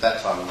 because at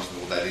that time I wasn't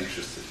all that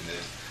interested in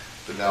it,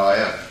 but now I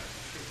am.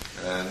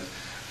 And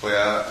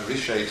where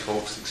Richet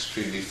talks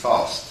extremely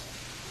fast,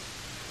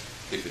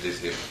 if it is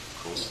him,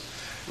 of course,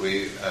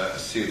 we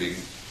assuming,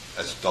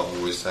 as Don would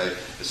always say,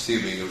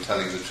 assuming you're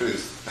telling the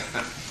truth.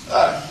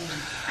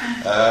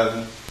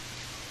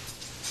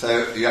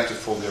 So you have to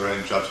form your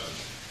own judgment,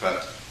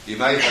 but you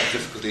may have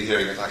difficulty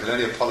hearing it. I can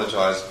only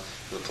apologise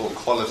for the poor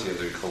quality of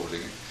the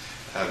recording,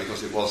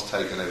 because it was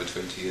taken over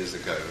 20 years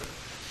ago,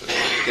 but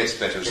it gets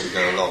better as we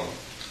go along.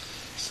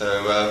 So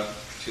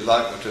if you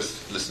like, we'll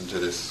just listen to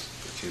this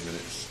for a few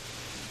minutes.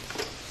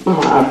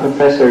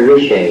 Professor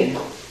Richet,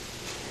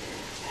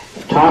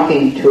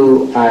 talking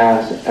to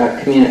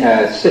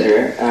a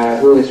sitter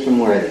who is from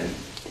Worthing,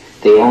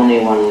 the only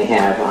one we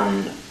have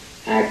on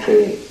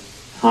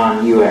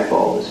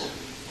UFOs.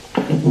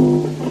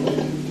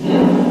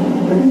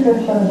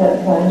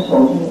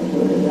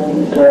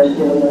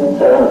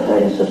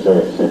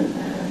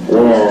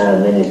 There are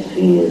many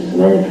spheres,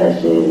 many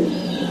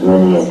places,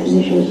 many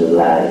conditions of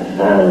life,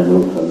 far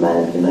removed from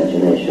man's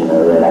imagination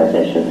or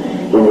realization.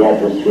 In the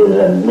atmosphere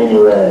there are many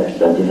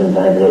worlds on different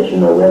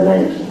vibrational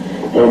wavelengths,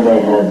 and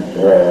they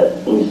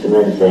have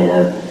instruments, they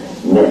have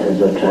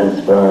methods of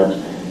transport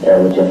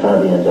which are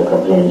far beyond our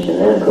comprehension,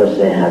 and of course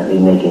they have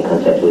been making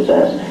contact with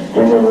us,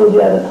 and there will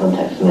be other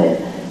contacts made.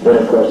 But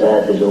of course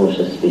Earth is all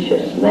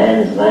suspicious.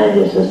 Man's mind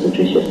is so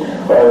suspicious.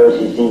 Always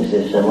he thinks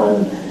if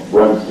someone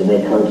wants to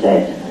make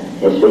contact,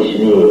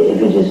 especially if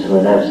it is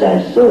from an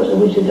outside source of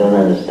which they don't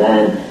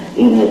understand,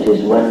 even if it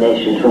is one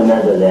nation to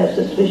another, they are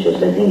suspicious.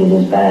 They think it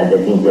is bad.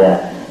 They think they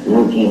are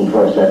looking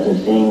for certain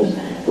things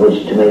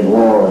which to make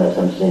war or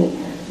something.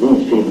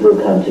 These people who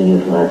come to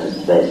you from outer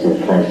space in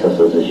flying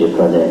saucers, as you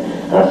call them,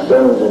 are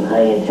souls of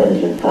high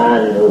intelligence,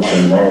 far removed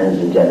from man's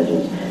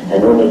intelligence,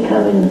 and only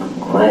come in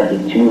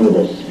quietly to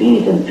the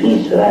speed and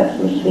peaceful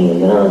atmosphere,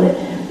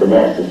 but they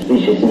are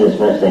suspicious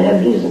inasmuch they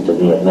have reason to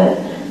be of man.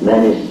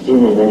 Man is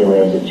still in many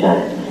ways a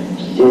child,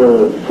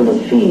 still full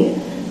of fear,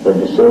 but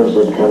the souls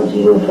that come to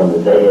you from the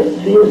various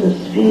spheres and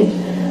speeds,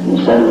 and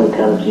some will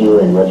come to you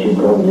in what you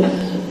call this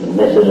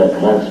message of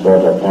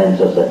transport or flying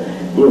saucer.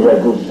 These are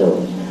good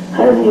souls,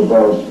 highly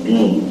evolved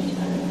beings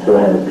who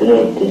have a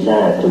great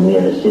desire to be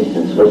of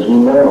assistance, because we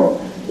know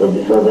that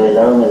before very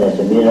long, unless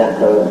a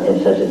miracle,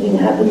 if such a thing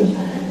happens,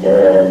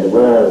 the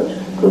world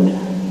could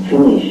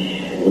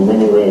finish in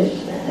many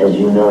ways as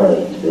you know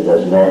it,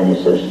 because man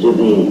is so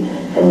stupid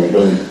and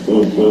thinks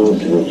these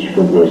things which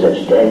could be of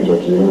such danger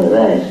to the human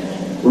lives.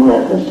 We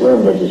are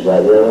concerned, that is why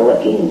we are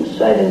working,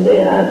 striving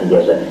very hard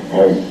together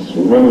as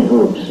many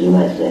groups, you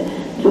might say,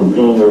 to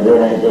bring the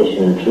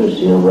realization of truth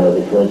to your world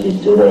before it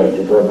is too late,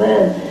 before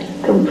man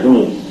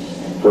completes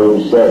for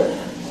himself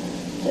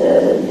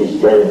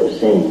this terrible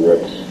thing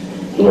that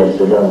he has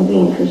so long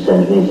been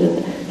concerned with.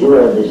 And you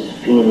have this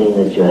feeling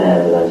that you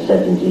have of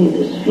uncertainty,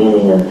 this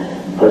feeling of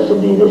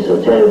possibly this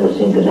or terrible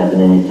thing could happen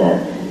any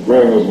time.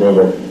 Man is made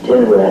of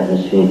terrible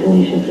atmosphere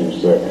condition for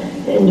himself,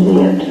 and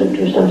we have to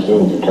do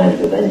something to try to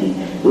prevent it.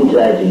 We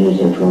try to use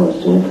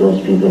influence to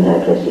influence people in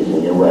high places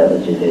in your world,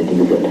 which is very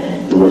difficult,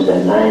 because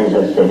their minds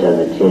are set on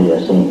material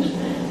things.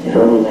 If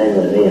only man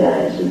would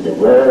realize that the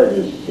world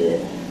is,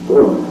 it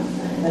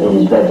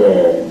is but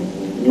a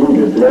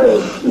little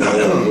place in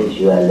which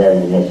you are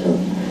learning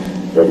lessons,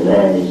 but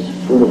man is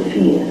full of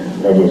fear.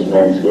 That is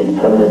man's great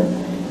problem.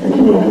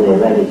 Until he can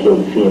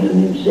eradicate fear from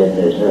himself,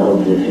 there is no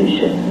hope for the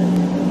future.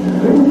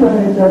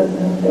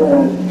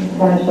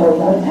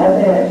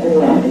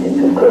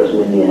 Of course,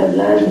 when we have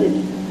landed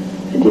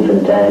at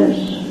different times,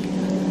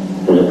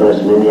 but of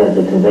course many of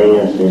the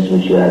conveyances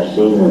which you have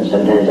seen, and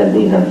sometimes I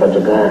believe have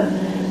photographed,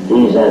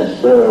 these are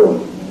so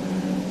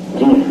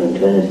different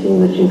to anything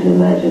that you can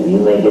imagine. You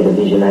may get a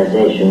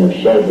visualization of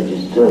shape, it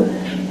is true,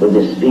 but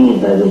the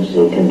speed by which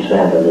they can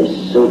travel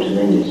is so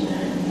tremendous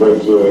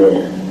that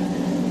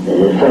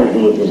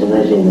frankly it is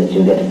amazing that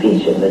you get a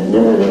picture, but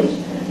nevertheless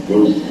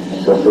these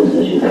saucers,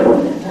 as you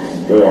call them,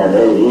 they are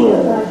very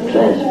real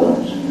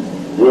transports,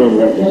 real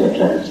methods of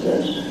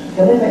transfers.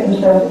 Can they make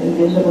themselves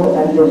invisible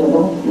and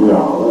visible?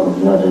 No,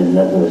 not in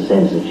the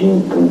sense that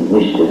you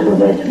wish to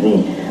convey to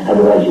me,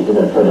 otherwise you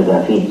cannot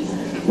photograph it.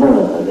 No,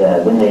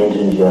 when they enter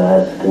into your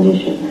earth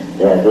condition,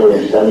 they are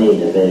very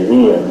solid and very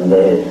real and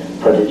very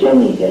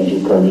photogenic, as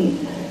you call it,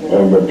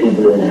 and the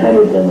people who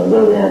inhabit them,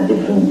 although they are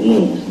different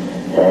beings,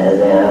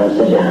 they are on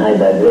such a high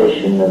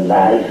vibration of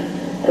life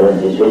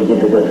that it's very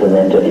difficult for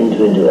them to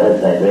enter into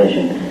earth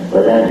vibration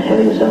without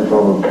having some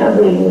form of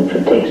covering that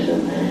protects them.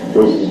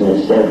 This is in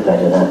itself quite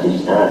an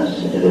artist's art.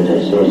 It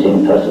is very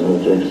impossible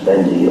to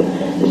explain to you.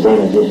 The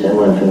same as if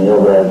someone from your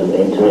world to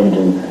enter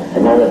into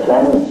another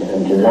planet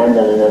and to land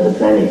on another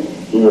planet,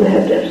 he will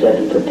have to have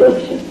certain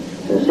protection.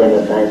 The same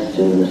applies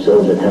to the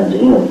souls that come to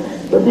you.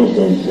 But this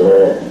is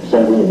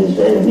something that is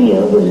very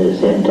real, but at the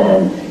same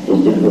time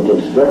is difficult to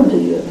explain to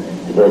you.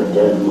 But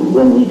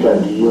when we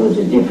come to you, it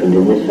is different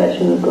in this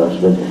fashion, of course.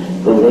 But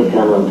when they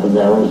come on from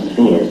their own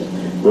spheres,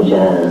 which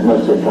are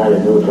not so far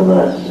removed from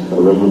us,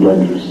 although you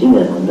don't see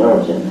them or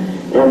know them,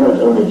 they are not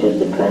only just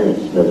the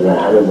planets, but there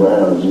are other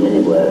worlds,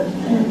 many worlds,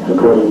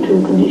 according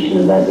to condition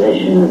of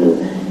vibration and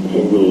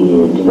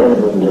the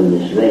development of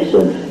this race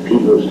of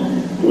peoples.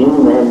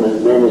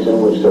 Man is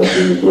almost thought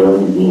he is the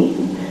only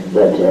being,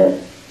 but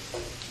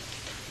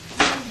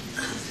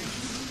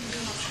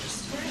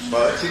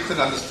well, if you can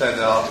understand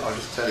that, I'll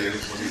just tell you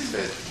what he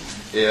said.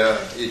 Ja,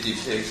 die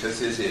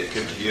Texas is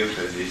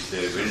computer is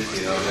really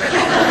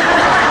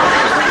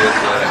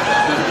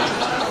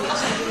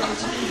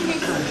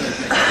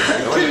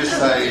what he was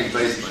saying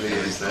basically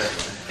is that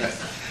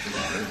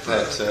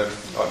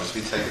I must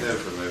be taken over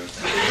for a moment.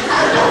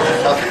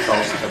 Other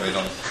calls coming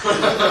on.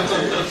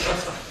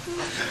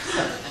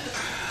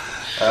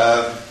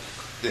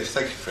 Yes,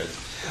 thank you, Fred.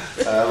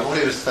 What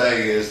he was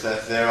saying is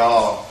that there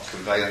are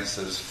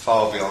conveyances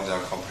far beyond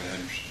our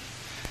comprehension.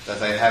 That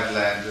they have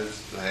landed,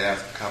 they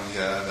have come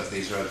here, that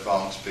these are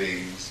advanced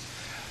beings,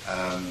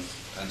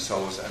 and so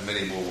on, and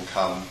many more will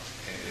come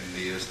in the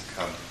years to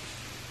come.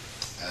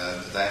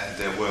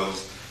 Their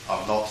worlds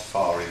are not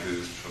far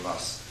removed from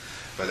us.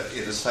 But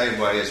in the same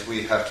way as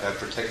we have to have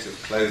protective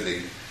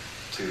clothing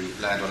to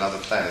land on other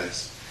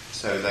planets,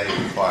 so they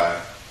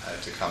require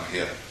to come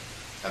here,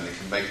 and they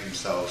can make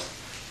themselves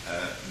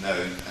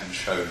known and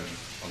shown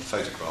on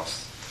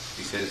photographs.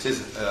 He said it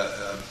is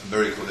a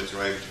miracle that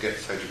you're able to get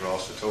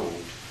photographs at all.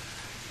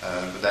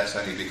 But that's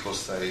only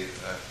because they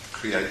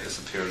create this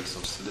appearance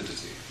of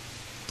solidity.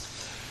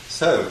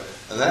 So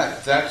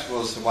that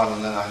was the one,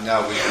 and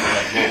now we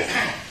have more.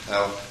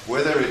 Now,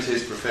 whether it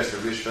is Professor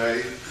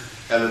Richet,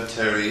 Ellen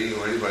Terry,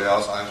 or anybody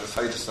else, I have the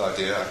faintest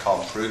idea. I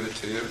can't prove it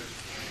to you.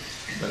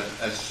 But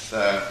as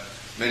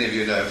many of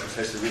you know,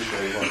 Professor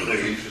Richet was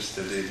very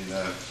interested in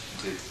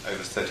did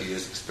over 30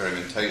 years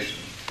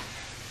experimentation.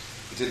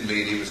 It didn't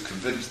mean he was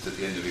convinced at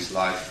the end of his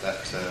life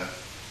that,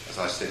 as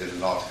I said in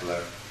an article,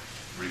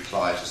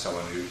 reply to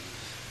someone who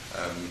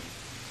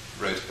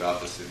wrote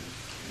about this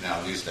in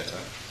our newsletter.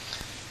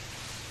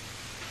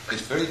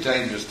 It's very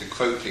dangerous to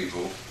quote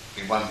people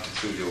in one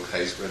peculiar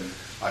case when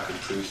I could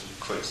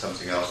quote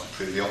something else and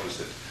prove the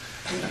opposite.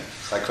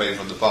 So I quote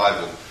from the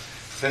Bible.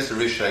 Professor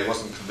Richet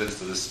wasn't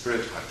convinced of the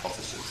spirit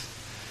hypothesis.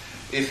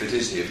 If it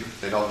is him,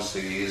 then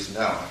obviously he is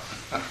now,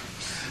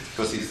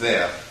 because he's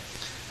there.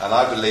 And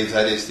I believe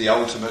that is the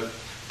ultimate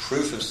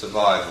proof of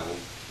survival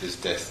is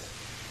death.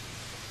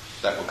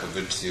 that will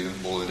convince you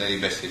more than any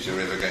message you're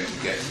ever going to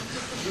get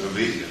from a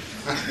medium.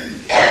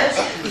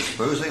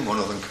 Supposing one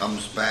of them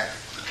comes back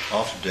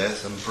after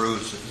death and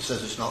proves and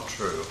says it's not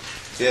true.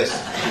 Yes.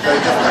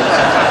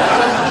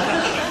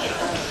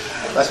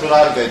 That's what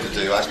I'm going to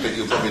do. I expect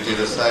you'll probably do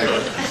the same.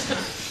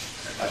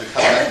 I should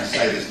come back and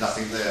say there's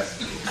nothing there.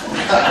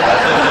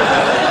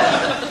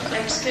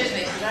 Excuse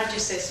me, can I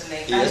just say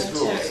something? Yes, Alan of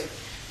course. Terry.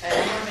 I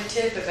have a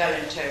tape of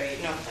Alan Terry,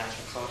 not that,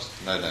 of course.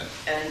 No.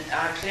 And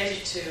I played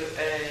it to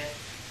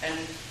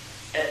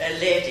a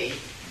lady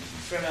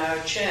from our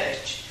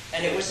church,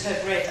 and it was her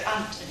great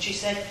aunt, and she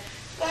said,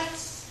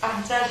 "That's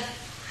Aunt Ellen."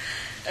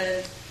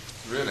 And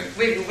really?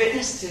 we were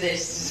witness to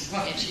this, is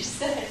what she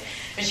said.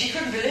 And she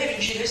couldn't believe it,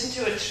 and she listened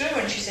to it through,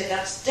 and she said,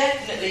 "That's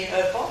definitely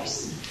her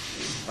voice."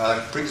 Well,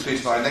 that brings me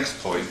to my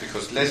next point,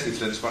 because Leslie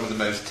Flint's one of the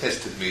most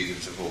tested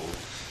mediums of all.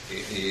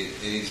 In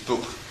his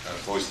book,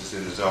 Voices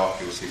in the Dark,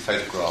 you'll see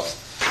photographs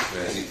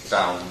where he's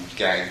bound,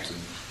 gagged, and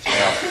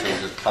mouth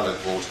filled with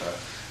coloured water,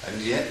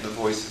 and yet the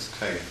voices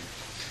came.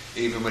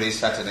 Even when he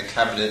sat in a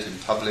cabinet in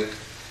public,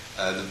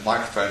 the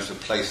microphones were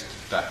placed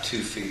about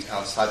 2 feet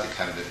outside the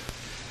cabinet,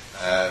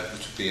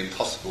 which would be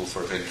impossible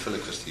for a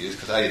ventriloquist to use,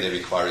 because A, they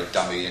require a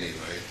dummy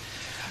anyway,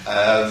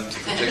 to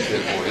project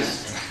their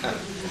voice.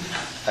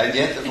 And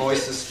yet the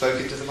voices spoke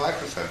into the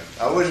microphone.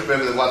 I always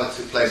remember the one that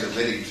took place at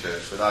Wedding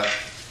Church, but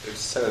it was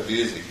so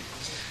amusing,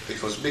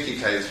 because Mickey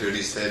came through and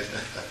he said,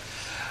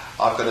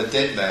 "I've got a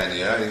dead man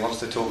here and he wants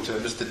to talk to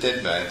Mr.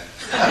 Dead Man."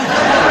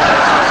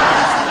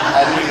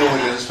 And in the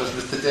audience was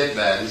Mr. Dead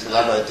Man. He said,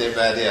 "I've got a dead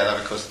man here." And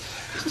of course,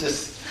 it's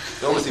just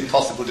almost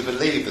impossible to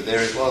believe, but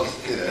there it was,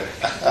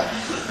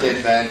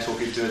 dead man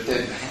talking to a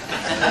dead man.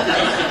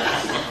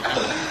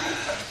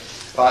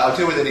 Right, I'll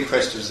deal with any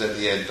questions at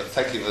the end, but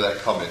thank you for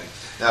that comment.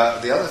 Now,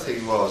 the other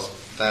thing was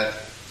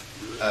that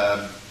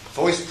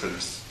voice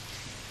prints,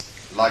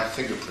 like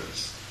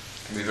fingerprints,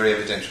 can be very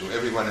evidential.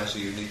 Everyone has a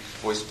unique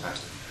voice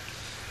pattern.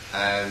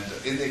 And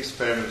in the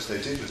experiments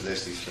they did with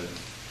Leslie Flint,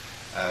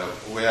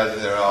 where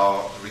there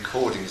are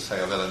recordings, say,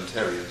 of Ellen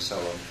Terry and so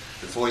on,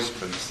 the voice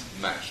prints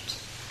matched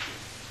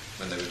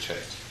when they were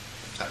checked.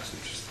 That's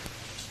interesting.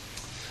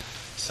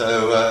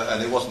 So,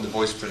 and it wasn't the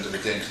voice print of a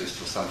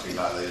dentist or something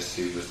like they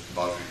assumed with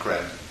Margaret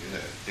Graham.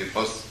 It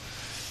was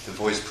the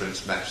voice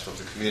prints matched of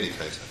the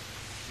communicator.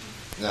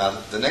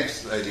 Now, the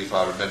next lady, if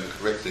I remember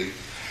correctly,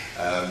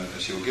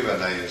 she will give her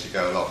name as you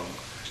go along,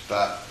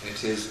 but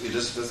it is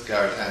Elizabeth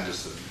Garrett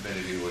Anderson. Many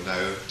of you will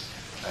know,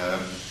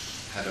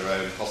 had her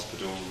own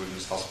hospital,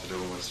 women's hospital,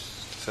 was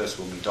the first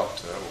woman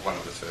doctor, or one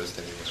of the first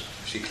anyway.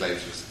 She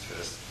claims she was the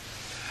first.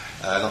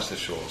 Not so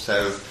sure.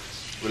 So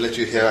we'll let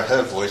you hear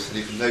her voice, and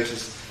you can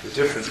notice the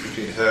difference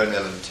between her and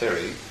Ellen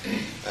Terry.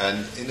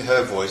 And in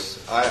her voice,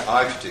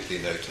 I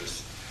particularly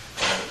notice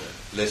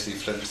Leslie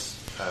Flint's,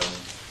 I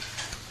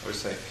would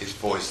say, his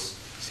voice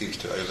seems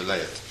to overlay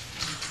it.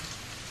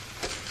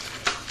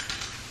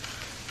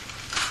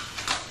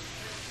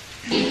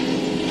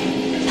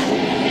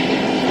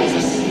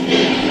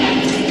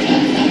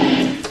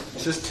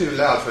 Is this too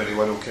loud for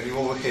anyone, or can you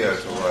all hear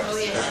it all right? Oh,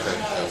 yes.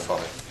 Okay,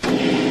 fine.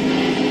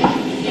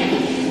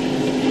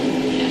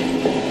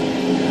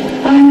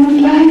 I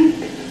would like,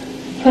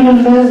 for a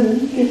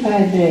moment, if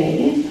I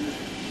may,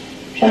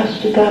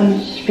 just to come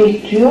and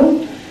speak to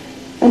you,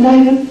 and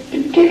I would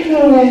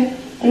particularly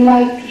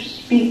like to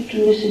speak to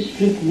Mrs.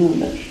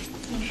 Brigg-Milner.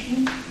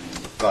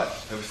 Right,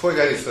 now before we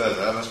go any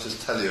further, I must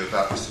just tell you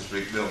about Mrs.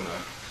 Brigg-Milner,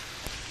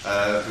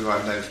 who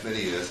I've known for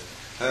many years.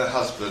 Her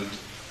husband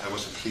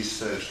was a police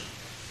surgeon.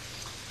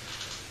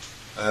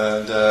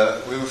 And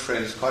we were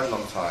friends quite a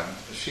long time.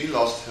 She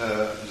lost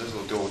her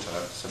little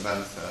daughter,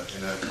 Samantha,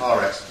 in a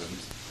car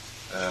accident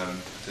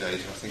at the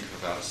age, I think,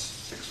 of about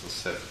 6 or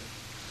 7.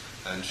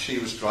 And she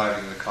was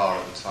driving the car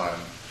at the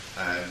time,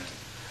 and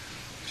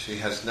she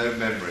has no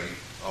memory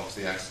of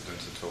the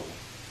accident at all.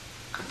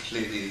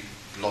 Completely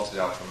blotted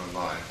out from her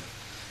mind.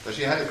 But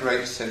she had a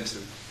great sense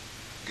of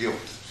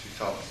guilt. She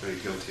felt very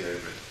guilty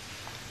over it.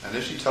 And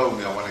as she told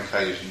me on one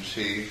occasion,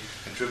 she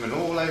had driven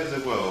all over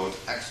the world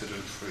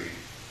accident-free.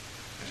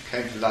 And she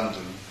came to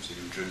London, she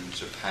had driven to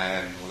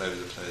Japan, all over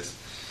the place,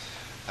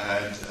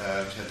 and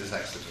she had this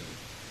accident.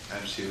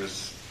 And she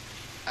was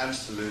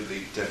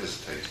absolutely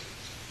devastated.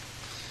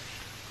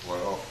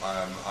 Well,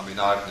 I mean,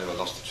 I've never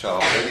lost a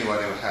child.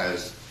 Anyone who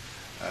has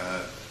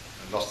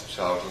lost a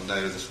child will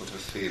know the sort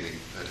of feeling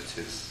that it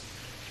is.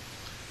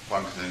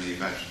 One can only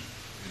imagine,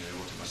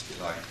 what it must be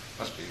like. It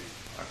must be,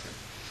 I think,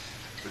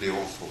 really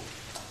awful.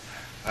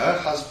 Her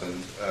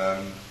husband,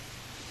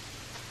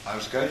 I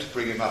was going to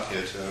bring him up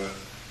here to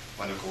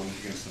one of Gordon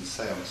Higginson's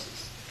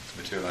seances,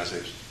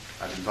 materialisation.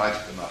 I'd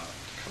invited them up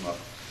to come up.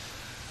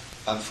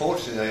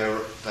 Unfortunately,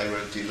 they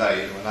were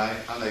delayed and were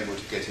unable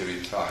to get here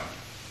in time.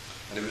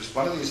 And it was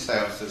one of these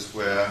seances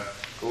where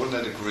Gordon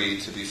had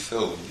agreed to be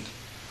filmed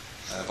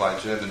by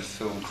a German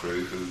film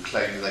crew who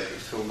claimed that they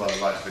could film by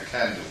the light of a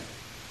candle.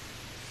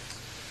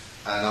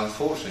 And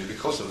unfortunately,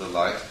 because of the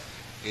light,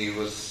 he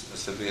was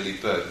severely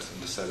burnt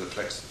in the solar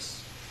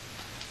plexus.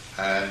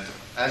 And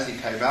as he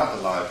came out of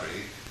the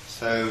library,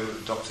 So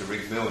Dr.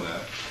 Rig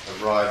Milner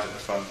arrived at the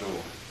front door,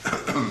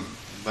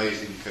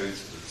 amazing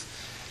coincidence,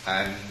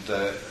 and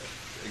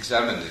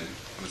examined him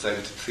and was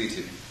able to treat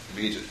him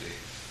immediately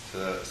for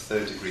a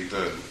third-degree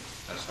burn.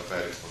 That's how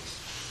bad it was.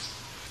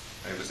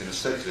 It was in a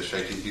circular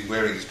shape. He'd been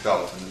wearing his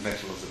belt, and the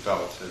metal of the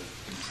belt had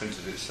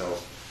imprinted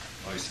itself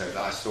on his head.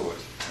 I saw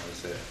it. I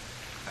was there.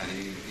 And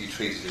he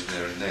treated him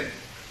there and then.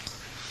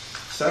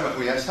 So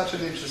we had such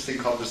an interesting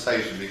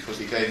conversation because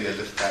he gave me a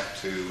lift back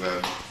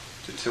to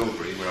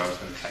Tilbury, where I was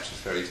going to catch the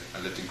ferry.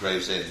 I lived in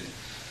Gravesend.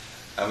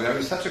 And we were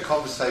having such a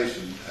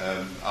conversation.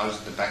 I was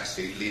in the back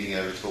seat, leaning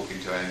over, talking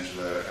to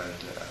Angela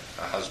and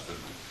her husband,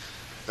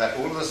 that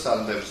all of a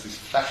sudden there was these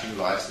flashing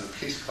lights and the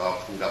police car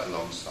pulled up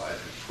alongside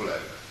and pulled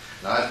over.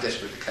 And I was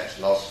desperate to catch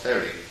the last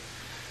ferry.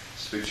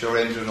 Switch your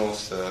engine off,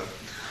 sir.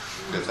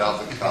 Get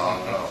out the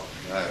car. Oh,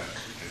 no.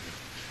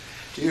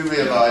 Do you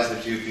realise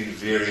that you've been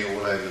veering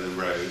all over the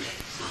road?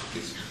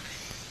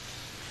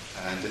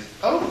 And,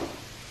 oh,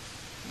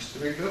 Mr.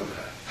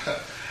 Ringmilner.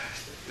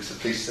 It's a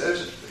police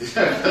surgeon.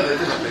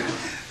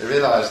 They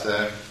realised,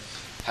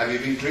 have you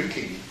been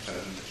drinking?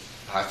 And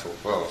I thought,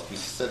 well, he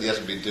certainly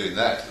hasn't been doing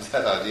that. It's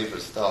that idea for a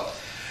start.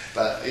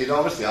 But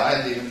obviously I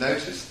hadn't even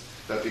noticed.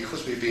 But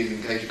because we've been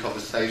engaged in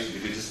conversation, you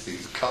could just think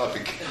his car had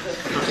been,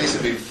 the police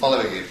had been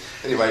following him.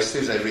 Anyway, as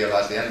soon as they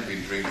realised he hadn't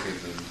been drinking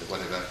and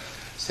whatever,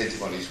 sent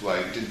him on his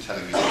way. We didn't tell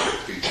him he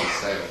had been on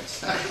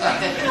sales.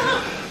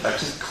 I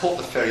just caught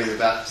the ferry with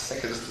about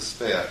seconds to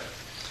spare.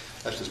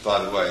 That's just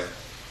by the way.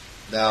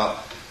 Now,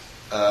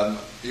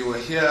 you will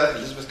hear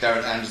Elizabeth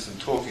Garrett Anderson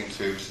talking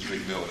to Mrs.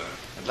 Rig Milner,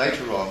 and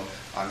later on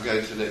I'm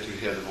going to let you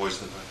hear the voice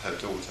of her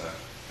daughter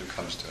who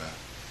comes to her.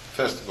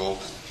 First of all,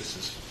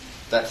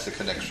 that's the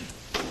connection.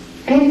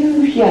 Can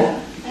you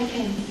hear? I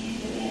can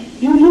hear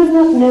you. You do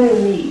not know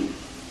me,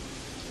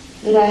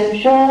 but I am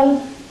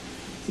sure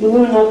you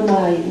will not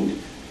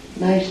mind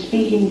my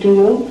speaking to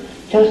you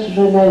just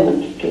for a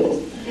moment or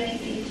two.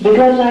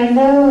 Because I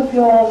know of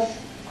your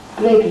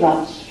great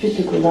loss,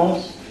 physical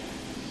loss,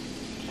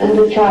 and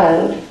the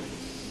child.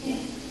 Yes.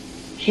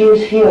 She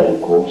is here,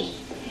 of course.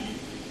 Yes.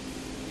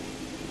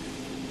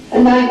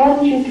 And I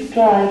want you to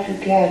try, if you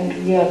can,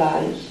 to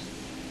realize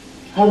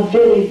how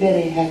very,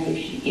 very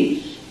happy she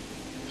is.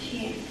 She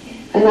is,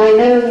 yes. And I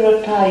know there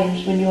are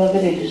times when you are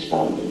very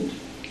despondent,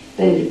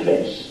 very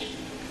depressed,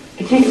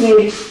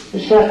 particularly the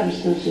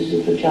circumstances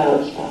of the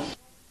child's past.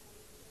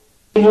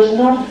 You must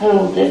not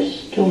hold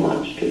this too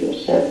much to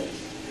yourself.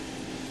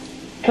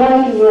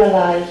 Try to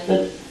realize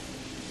that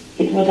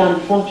it was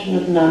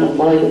unfortunate and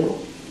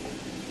unavoidable.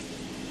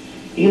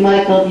 You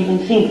might not even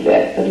think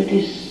that, but it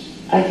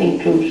is, I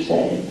think, true to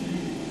say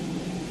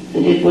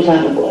that it was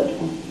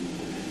unavoidable.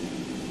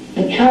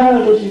 The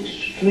child is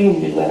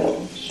extremely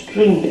well,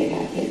 extremely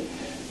happy,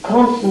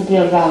 constantly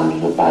around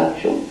and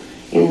about you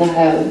in the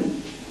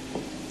home.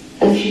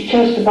 And she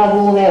just above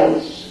all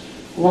else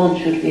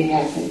wants you to be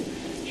happy.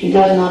 She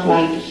does not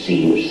like to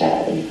see you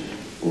sad.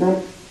 No?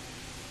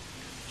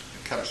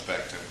 It comes back,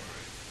 don't worry.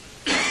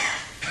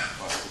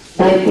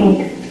 I think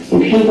if you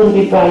can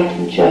be bright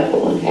and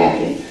cheerful and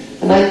happy,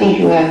 and I think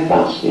you have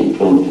vastly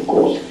improved, of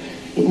course,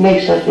 it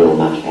makes her feel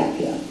much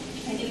happier.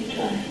 I do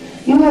try.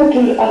 You have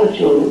two other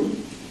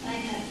children. I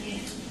have,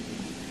 yes.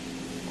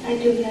 I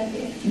do have,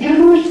 yes.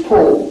 Who is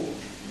Paul?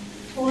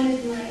 Paul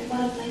is one of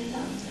my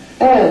sons.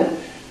 Oh,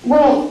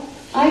 well,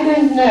 I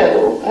don't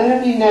know. I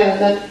only know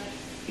that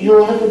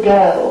your little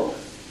girl,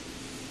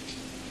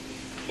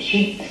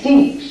 she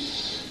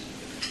thinks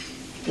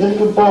the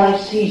little boy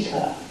sees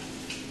her.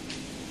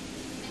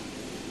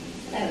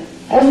 No.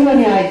 Have you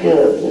any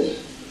idea of this?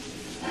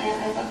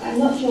 I'm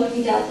not sure if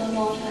he does or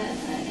not.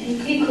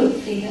 He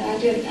could see her. I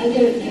don't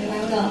know. I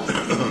would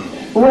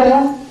ask.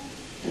 Well,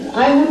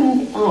 I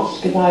wouldn't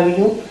ask if I were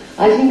you.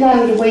 I think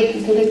I would wait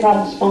until it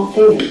comes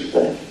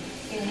spontaneously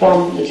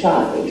from the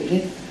child.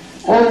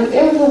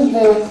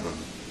 Evidently,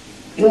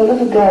 your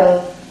little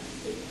girl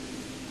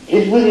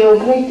is with you a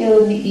great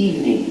deal in the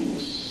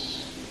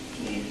evenings.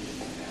 Yes.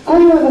 Are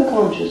you ever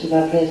conscious of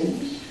her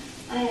presence?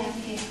 I am,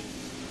 yes.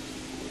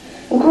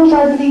 Of course,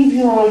 I believe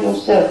you are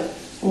yourself,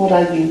 from what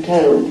I've been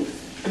told,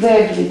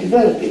 gradually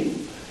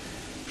developing.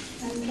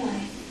 I'm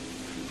trying.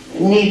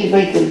 Needs a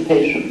great deal of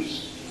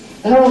patience.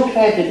 The whole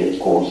tragedy, of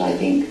course, I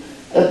think,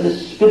 of the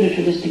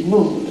spiritualistic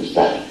movement as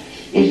such,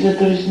 is that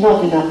there is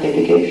not enough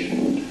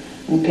dedication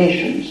and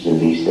patience in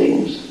these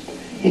things.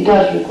 It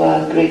does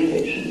require great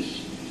patience.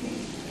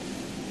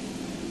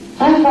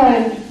 I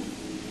find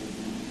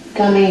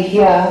coming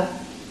here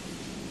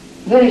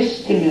very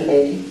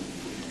stimulating.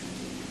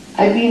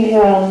 I've been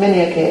here on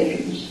many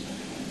occasions,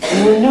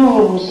 and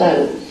innumerable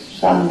souls,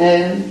 some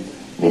known,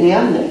 many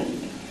unknown,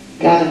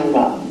 gather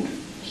around.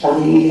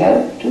 Some need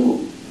help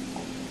too.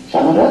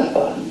 Some are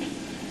earthbound,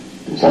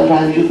 and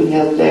sometimes you can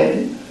help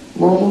them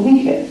more than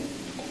we can.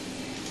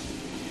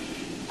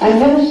 I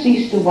never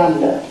cease to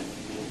wonder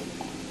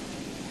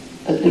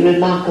at the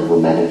remarkable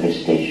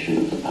manifestation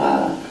of the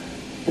power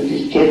that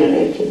is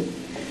generated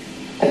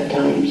at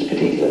times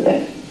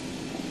particularly.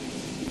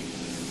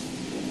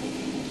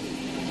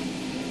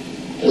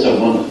 It's a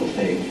wonderful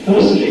thing.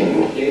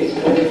 Please,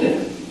 go ahead.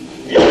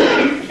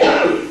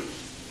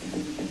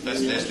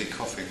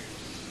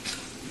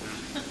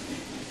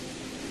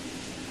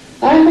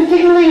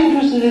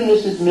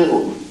 Mrs.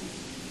 Milne.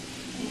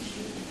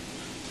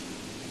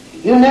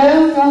 You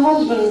know, your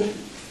husband,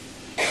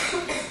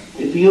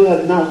 if you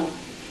have not,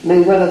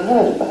 may well have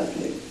heard about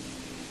me.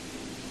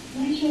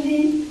 What's your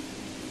name?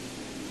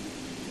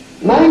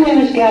 My name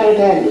is Garrett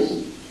Anderson.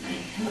 I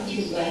thought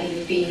you were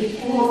have been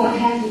before. I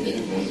haven't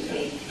been this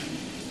way.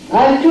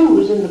 I too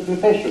was in the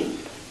profession.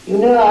 You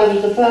know, I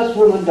was the first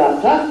woman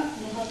doctor.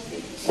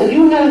 And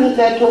you know that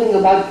they're talking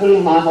about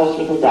pulling my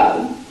hospital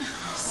down.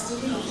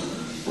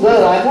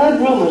 Well, I've heard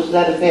rumours to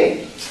that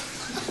effect.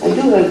 I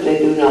do hope they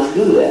do not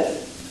do that.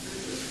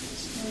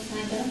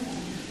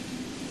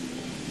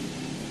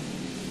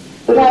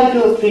 But I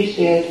do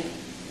appreciate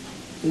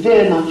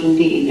very much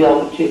indeed the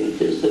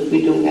opportunities that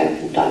we do have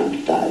from time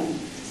to time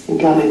in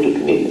coming to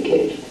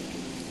communicate.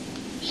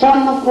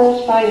 Some, of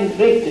course, find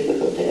great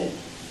difficulty.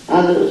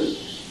 Others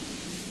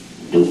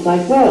do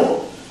quite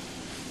well.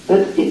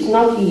 But it's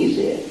not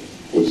easy.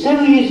 It's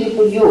so easy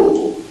for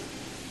you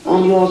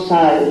on your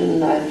side,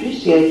 and I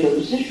appreciate your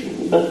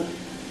position, but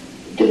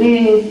to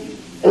be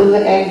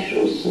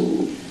over-anxious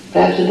and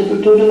perhaps a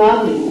little too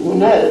demanding, who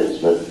knows,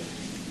 but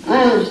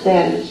I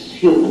understand it's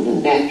human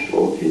and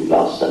natural if you've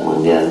lost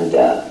someone near and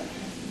dear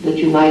that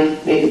you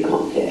might make a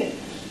contact.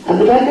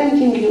 But I don't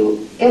think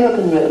you ever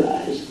can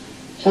realize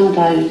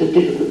sometimes the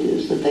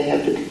difficulties that they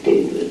have to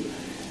contend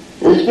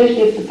with, and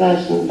especially if the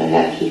person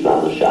perhaps is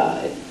rather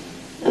shy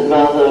and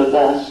rather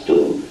averse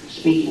to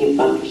speaking in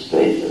front of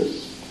strangers.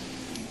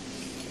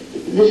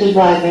 This is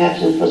why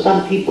perhaps for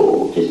some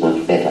people it is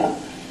much better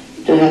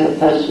to have a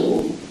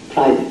personal,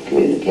 private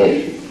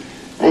communication.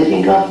 I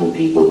think often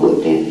people who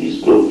attend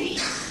these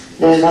groups,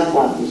 their loved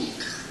ones,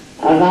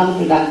 are rather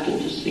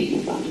reluctant to speak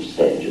in front of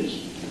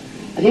strangers.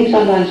 I think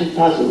sometimes it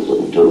puzzles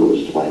them too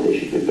as to why they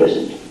should be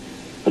present.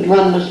 But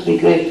one must be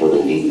grateful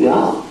indeed we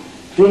are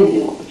for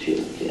the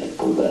opportunity of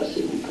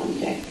conversing,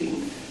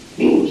 contacting,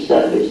 being of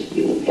service,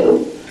 being of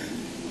help.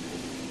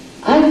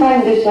 I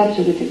find this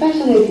absolutely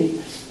fascinating.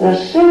 There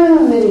are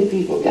so many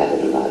people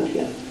gathered around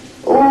here,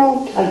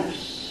 all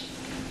types,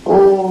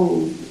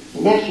 all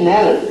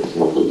nationalities,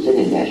 not that there's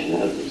any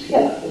nationalities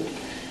here,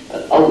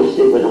 but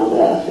obviously when on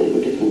earth there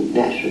were different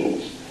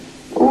nationals,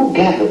 all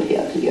gathered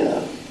here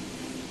together.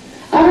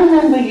 I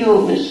remember you,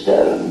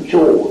 Mr.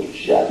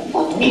 George,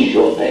 what is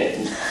your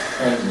name?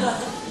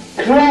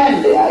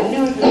 Cranley. I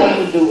knew it had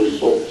something to do with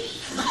sauce.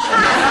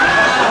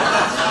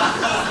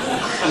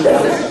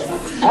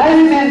 I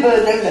remember,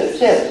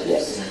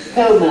 seriously,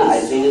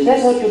 pulmonizing, is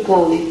that what you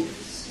call it?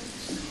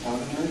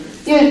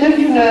 Yes, don't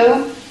you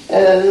know,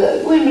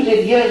 when was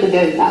it, years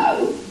ago now,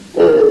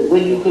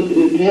 when you could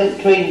to help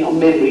train your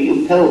memory,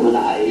 you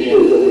pulmonized,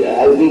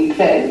 I mean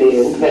Cranley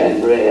and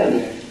Cranberry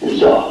and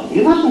so on.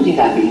 You mustn't think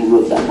I'm being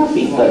rude, I'm not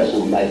being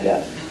personal, my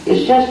dear.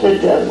 It's just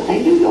that I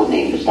knew your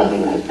name was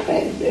something like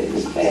Cranberry,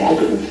 I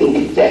couldn't think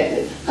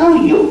exactly. How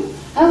are you?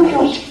 How are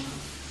yours?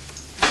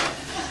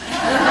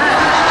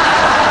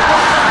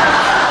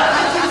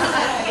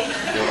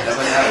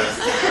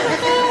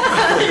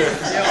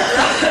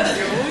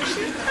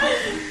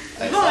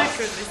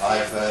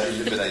 I've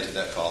eliminated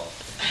that part.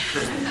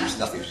 It's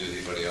nothing to do with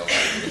anybody else.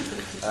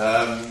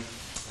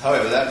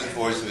 However, that was the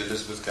voice of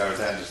Elizabeth Garrett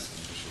Anderson,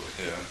 which you'll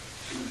hear,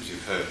 as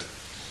you've heard.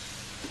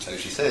 So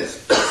she says,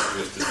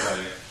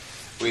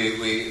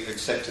 we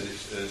accepted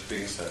it as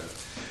being so.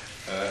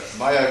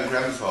 My own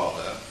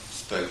grandfather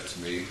spoke to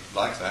me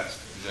like that,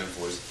 in his own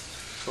voice,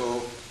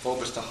 for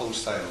almost a whole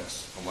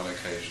seance on one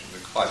occasion,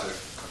 with quite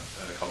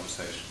a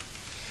conversation.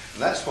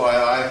 And that's why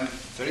I'm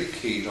very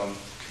keen on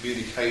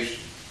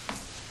communication.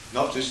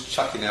 Not just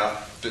chucking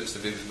out bits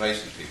of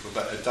information to people,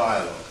 but a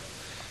dialogue,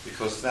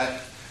 because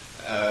that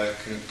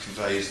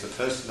conveys the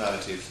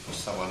personality of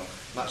someone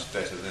much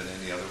better than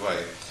any other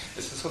way.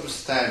 It's the sort of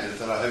standard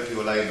that I hope you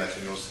will aim at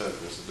in your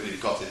circles, and when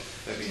you've got it,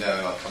 let me know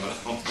and I'll come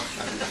along.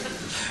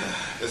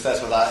 Because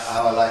that's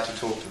how I like to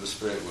talk to the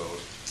spirit world.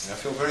 And I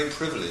feel very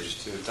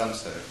privileged to have done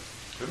so.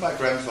 When my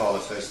grandfather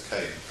first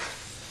came,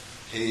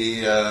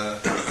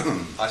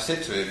 I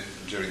said to him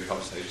during the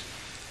conversation,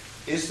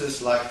 "Is this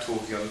like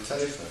talking on the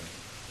telephone?"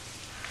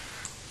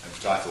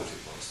 Which I thought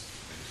it was.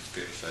 It's a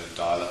bit of a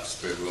dial-up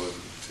spirit world,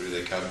 and through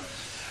they come.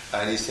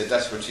 And he said,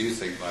 "That's what you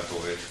think, my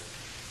boy."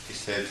 He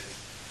said,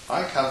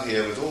 "I come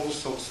here with all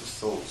sorts of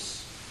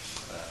thoughts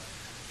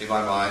in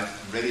my mind,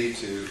 ready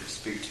to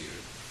speak to you.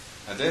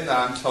 And then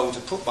I'm told to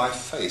put my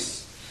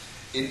face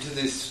into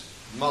this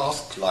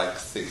mask-like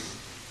thing,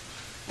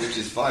 which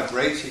is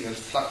vibrating and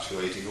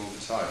fluctuating all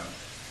the time.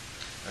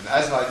 And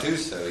as I do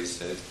so," he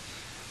said,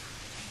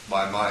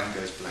 "my mind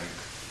goes blank.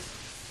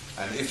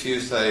 And if you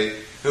say,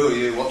 'Who are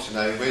you? What's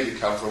your name? Where do you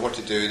come from? What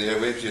are you doing here?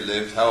 Where do you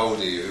live? How old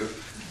are you?'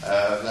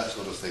 That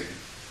sort of thing,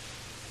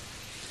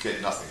 you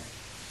get nothing.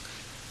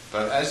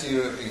 But as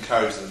you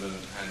encourage them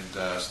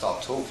and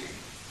start talking,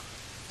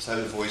 so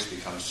the voice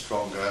becomes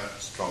stronger,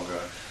 stronger,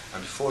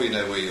 and before you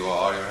know where you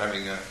are, you're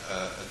having a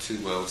two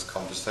worlds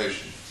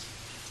conversation.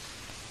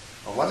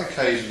 On one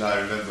occasion, I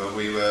remember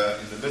we were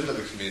in the middle of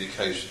a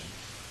communication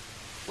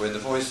when the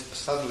voice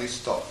suddenly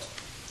stopped.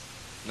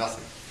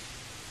 Nothing.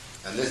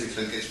 And Leslie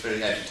Flint gets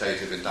very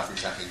agitated when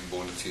nothing's happening for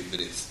more than a few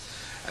minutes.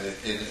 And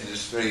in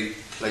this very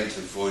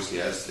plaintive voice he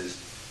has this,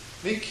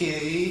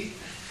 Mickey,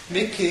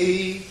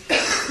 Mickey,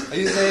 are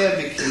you there,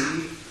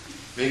 Mickey?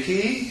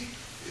 Mickey?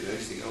 You know, you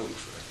think, oh,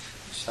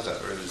 shut up,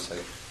 for heaven's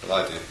sake. Well,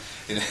 I do.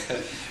 You know,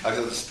 I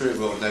thought the spirit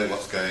world know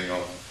what's going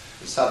on.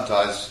 And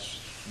sometimes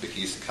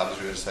Mickey used to come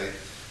through and say,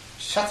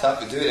 shut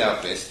up, we're doing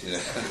our best, you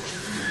know.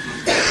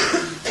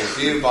 Or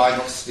do you mind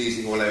not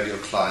sneezing all over your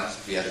clients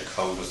if you had a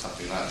cold or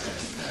something like that?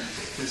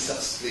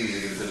 Start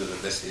sneezing in the middle of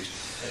the message.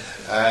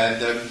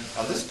 And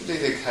on this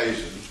particular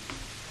occasion,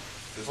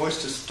 the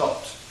voice just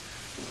stopped.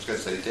 I was going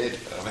to say dead,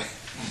 but I mean,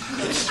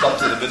 it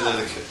stopped in the middle of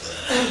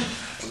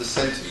the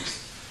sentence.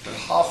 And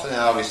half an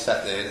hour we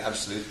sat there in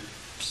absolute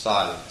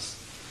silence.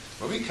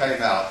 When we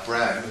came out,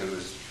 Bram, who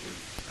was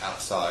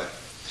outside,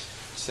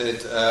 said,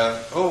 he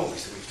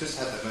said, we've just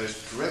had the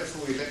most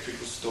dreadful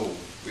electrical storm.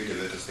 We never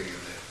heard a thing in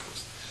there, of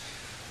course.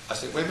 I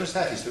said, when was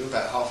that? He said,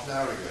 about half an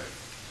hour ago.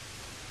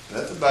 And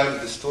at the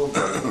moment the storm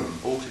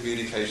broke, all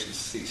communications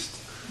ceased.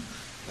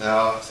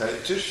 Now, so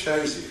it just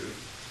shows you,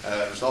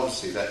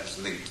 obviously that was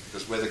linked,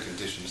 because weather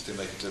conditions do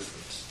make a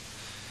difference.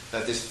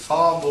 That there's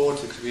far more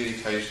to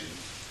communication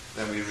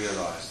than we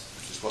realise,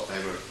 which is what they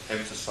were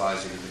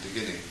emphasising in the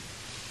beginning.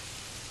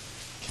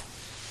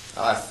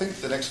 I think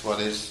the next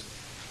one is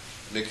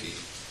Mickey.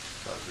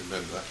 Can't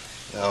remember.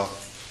 Now,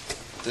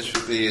 this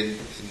would be in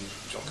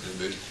John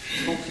Mood,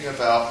 talking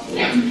about...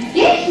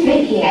 Yes,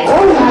 Mickey.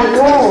 Oh, my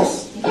God.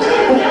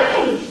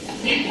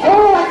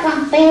 Oh, I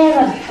can't bear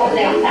them. Oh,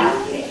 they're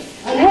lovely.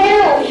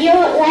 Well,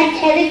 you're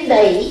telling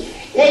me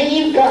that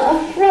you've got a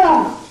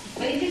frog.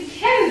 Well, you can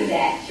tell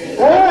that through.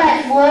 Oh,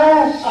 that's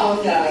worse.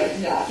 Oh, no, it's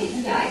not. It's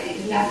nice.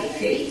 It's a lovely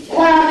creature.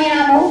 Well, I mean,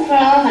 I'm all for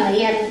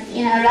harmony and,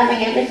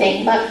 loving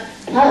everything, but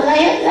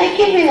they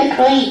give me the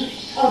creeps.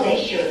 Oh,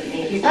 they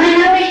shouldn't. I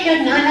know they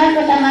shouldn't. I know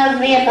because I'm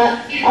over here,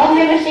 but I've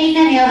never seen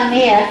any of them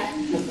here.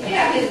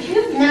 Yeah, did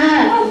you? No.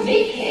 Oh,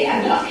 Mickey,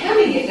 I'm not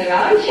coming if there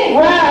aren't you.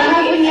 Well, I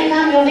hope when you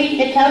come you'll eat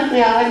the toast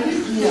behind.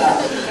 No.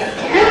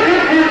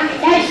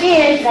 No,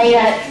 seriously,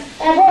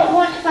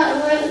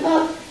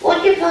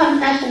 what do you find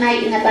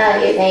fascinating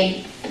about it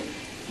then?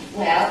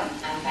 Well,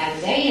 I find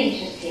very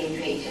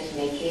interesting creatures,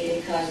 Mickey,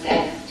 because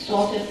they're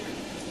sort of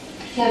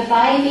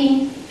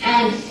surviving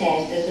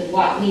ancestors of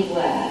what we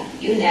were.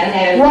 You know,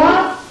 they're...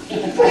 What?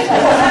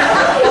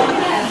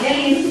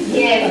 Millions of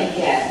years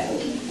ago.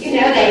 You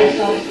know, they were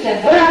sort of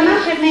surviving... Well, I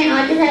must admit, I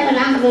did have an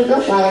uncle who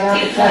looked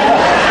like it.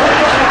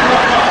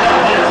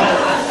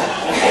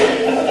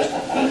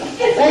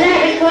 Well, that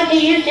was because he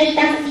used to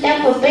stuff himself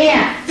with beer.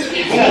 And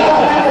he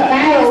got like a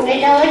barrel and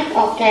his eyes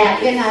popped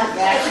out, you know.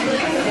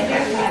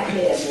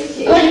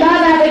 Because my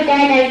mum and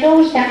dad, they was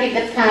all stuck in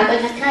the pub,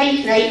 and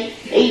occasionally,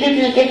 he lived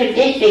in a different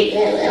district,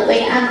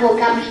 when uncle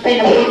come and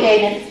spend a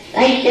weekend, and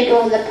they used to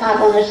go to the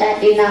pub on a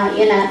Saturday night,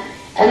 you know.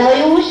 And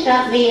he always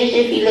struck me as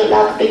if he looked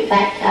like a big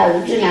fat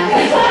toad, you know.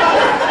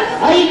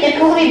 I used to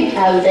call him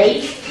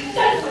Toady.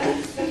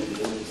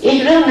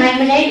 His real name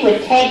was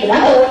Edward Ted, but I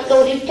always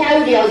called him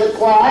Toady on the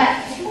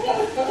quiet.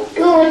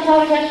 Good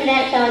times I stood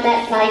outside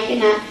that place, you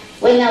know,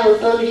 when they were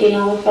boozing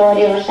on a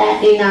Friday or a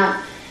Saturday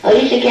night. I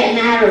used to get an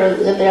arrowroot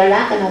with a bit of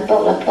luck and a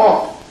bottle of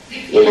pop.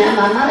 You know,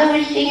 my mother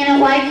was singing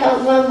away, top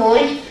of her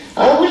voice.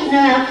 I always knew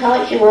how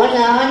tight she was and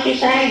how hard she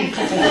sang.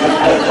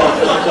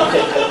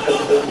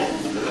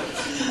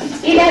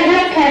 You don't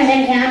know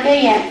Camden Town, do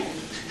you?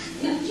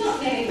 Not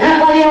very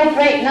Not by the old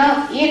brick,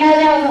 no. You know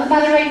the old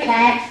Mother and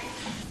Cat?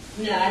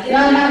 No, I don't.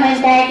 My mum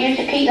and dad used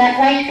to keep that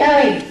place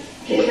going.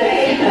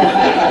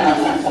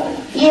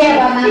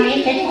 Yeah, my mum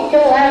used to talk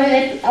over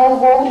the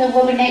old wall to the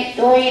woman next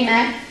door, you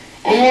know.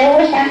 And they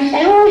always have to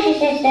say, she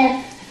says,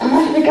 I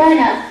must be going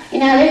up. You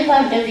know, this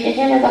won't do. She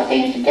says, I've got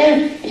things to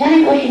do. It's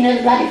only because she knew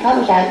the bloody pub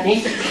was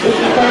opening. Which is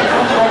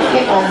going to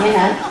get on, you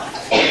know.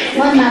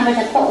 My mum was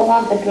a pot of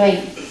one for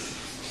drink.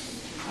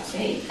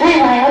 Anyway,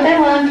 I don't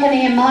know why I'm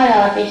telling you my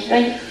life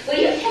history. Well,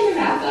 you tell me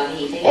about one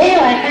evening.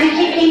 Anyway,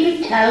 fancy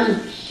keeping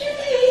toads.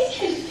 Very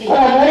interesting.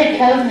 Well, I've got a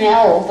toad in the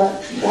hole, but...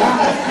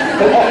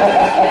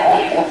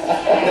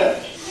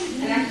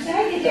 And I'm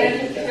sorry they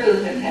don't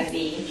approve of her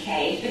being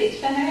caged, but it's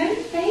for her own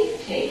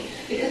safety.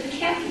 Because the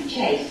cat can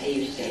chase her,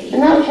 you see.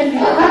 No, it's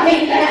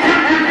nothing.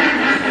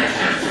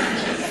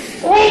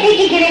 Where did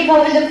you get it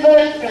from in the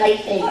first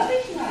place, then? What,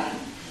 this one?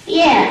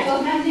 Yeah.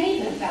 Well, my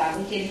neighbour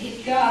found it in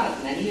his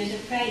garden, and he was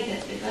afraid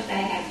that because they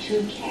had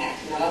two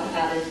cats and a lot of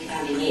others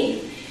coming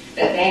in,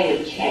 that they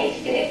would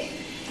chase it.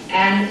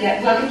 And,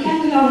 well, to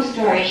cut a long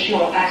story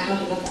short, I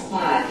sort of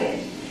acquired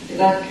it.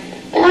 Because...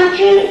 But aren't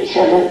you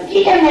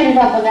you don't have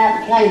enough about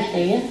the place, do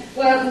you?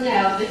 Well,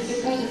 no, but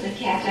because of the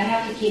cat, I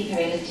have to keep her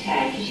in a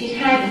tank. She's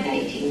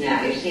hibernating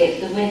now, you see, it's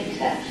the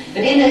winter.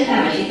 But in the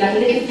summer, she's got a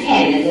little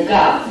pen in the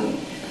garden.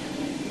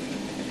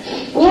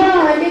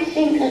 Well, I did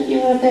think that you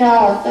were a bit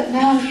odd, but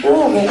now I'm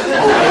sure of it.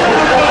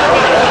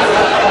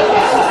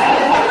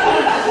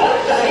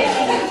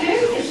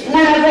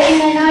 No, but in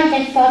the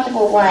nicest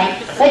possible way.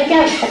 But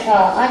jokes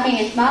apart, I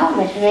think it's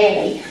marvellous,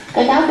 really,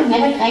 because I could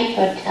never take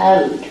for a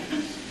toad.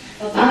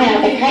 Well, I mean, I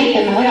could take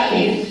them most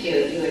things.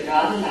 You would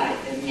rather like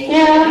them.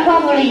 Yeah,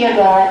 probably you're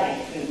right.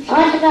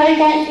 I suppose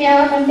that's the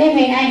art of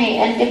living, ain't it,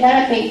 and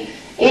developing,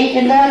 is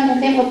to learn to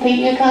live with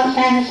people you can't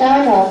stand the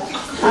sight of.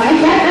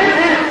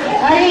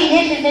 I think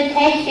this is the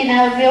test, you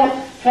know, of real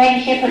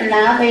friendship and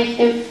love, is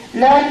to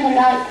learn to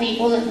like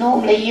people that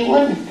normally you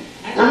wouldn't.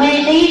 I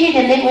mean, it's easy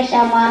to live with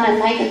someone and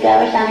make a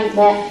go of something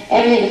where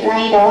everything's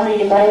laid on and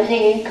you've got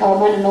everything in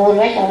common and all the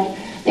rest of it.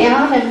 The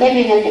art of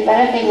living and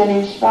developing and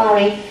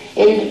inspiring,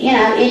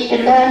 is to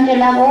learn to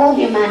love all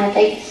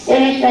humanity,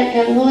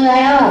 irrespective of who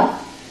they are.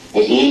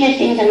 It's the easiest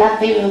thing to love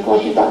people, of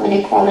course, you've got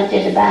many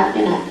qualities about,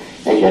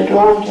 that you're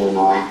drawn to and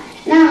all that.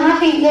 Now, I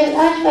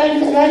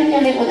suppose that learning to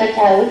live with a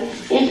toad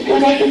is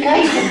good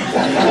education.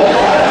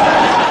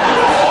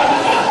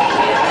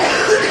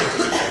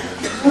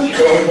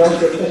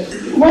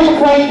 What's the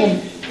question?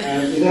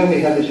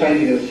 We have the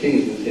changing of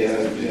seasons here.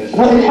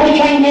 Well, the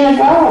changing of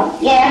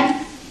God, yeah.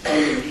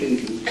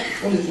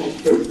 What is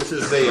this? This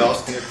is me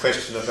asking a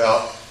question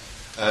about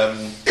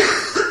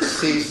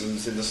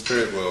seasons in the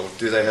spirit world.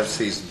 Do they have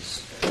seasons?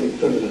 The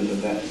equivalent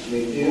of that. I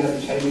mean, do you have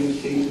the changing of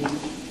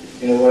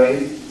seasons in a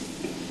way?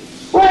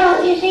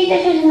 Well, you see,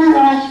 this is another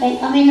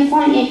aspect. I mean, the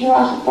point is, you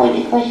ask a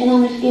pointed question, I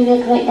must give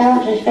you a correct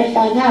answer as best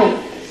I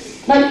know.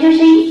 But you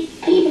see,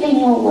 people in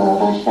your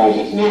world, I suppose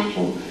it's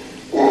natural.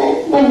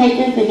 When they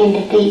do begin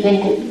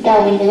to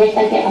delve into this,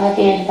 they get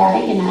ideas about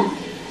it,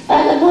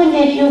 The point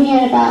is, you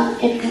hear about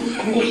different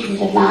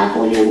conditions of life,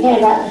 or you hear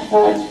about the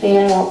third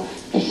sphere, or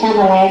the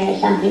summer land, as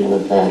some people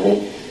refer to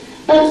it.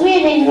 But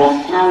really, there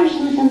are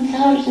thousands and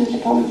thousands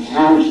upon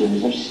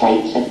thousands of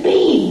states of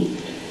being.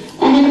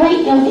 And a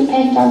great deal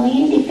depends on the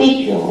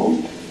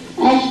individual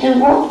as to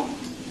what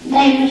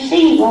they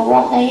receive, or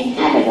what they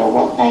inhabit, or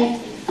what they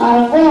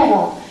are aware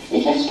of.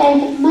 It's a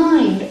state of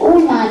mind.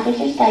 All life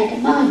is a state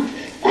of mind.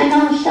 And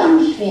on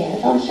some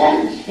spheres, on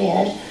certain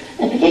spheres,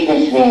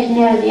 particular spheres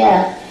near the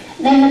Earth,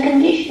 then the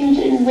conditions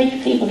in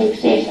which people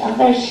exist are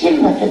very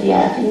similar to the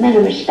Earth in many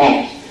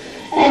respects.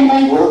 And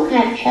they will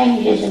have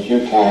changes as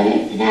you turn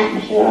it in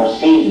atmosphere or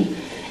season.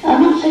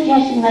 I'm not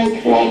suggesting they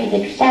created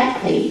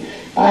exactly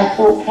by a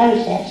thought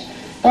process,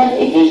 but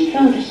it is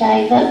true to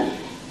say that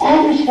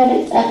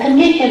atmospheric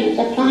conditions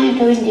applying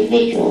to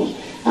individuals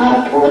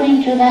are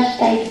according to their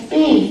state of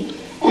being.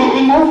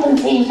 And often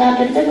things are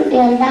deliberately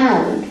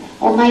allowed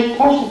or made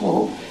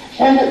possible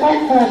so that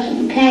that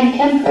person can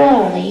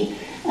temporarily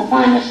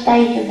find a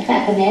state of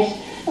happiness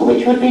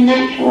which would be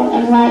natural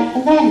and right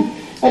for them.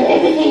 But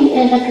everything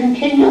is a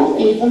continual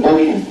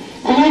evolution.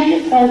 And as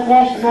you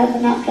progress and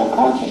open up your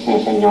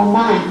consciousness and your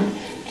mind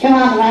to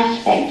other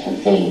aspects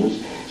of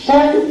things,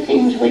 certain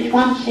things which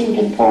once seemed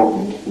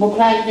important will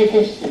gradually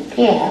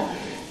disappear,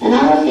 and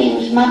other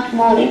things much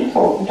more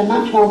important and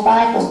much more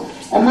vital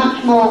and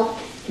much more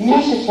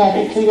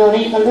necessary to your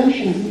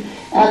evolution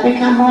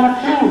become more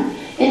apparent.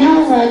 In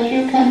other words,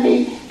 you can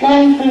be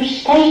going through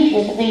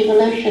stages of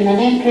evolution and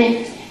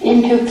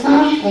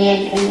partially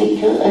entering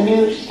into a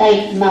new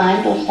state of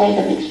mind or state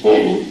of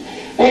experience.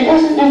 But it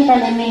doesn't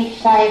necessarily mean to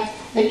say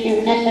that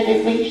you've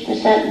necessarily reached a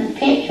certain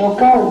pitch or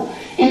goal.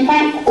 In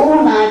fact,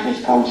 all life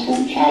is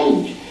constant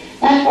change.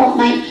 That's what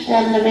makes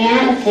the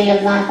reality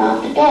of life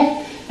after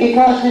death,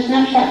 because there's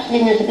no such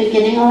thing as a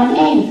beginning or an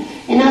end.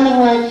 In other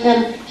words,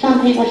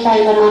 some people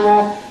say when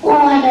I'm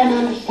I don't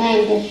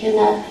understand this,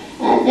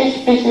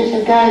 this business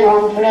of going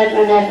on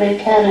forever and ever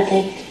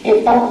eternity.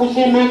 It boggles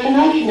the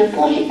imagination, of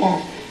course it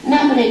does.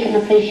 Nobody can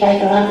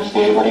appreciate or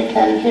understand what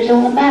eternity is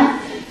all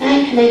about.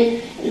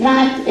 Actually,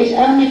 life is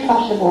only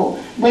possible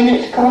when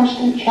it's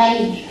constant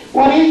change.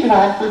 What is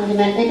life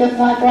fundamentally but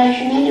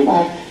vibration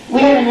anyway?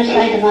 We're in a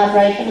state of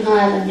vibration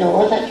higher than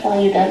yours, that's why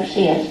you don't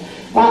see us.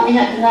 Why we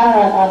have to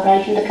lower our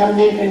vibration to come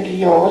and enter into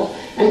yours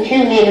and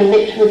tune in and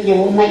mix with you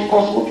and make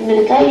possible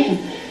communication.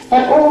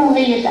 But all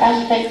these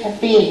aspects of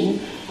being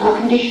are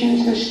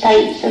conditions and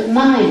states of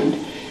mind.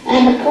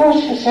 And of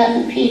course for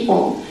certain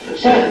people,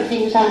 certain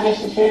things are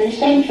necessary and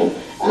essential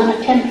on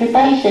a temporary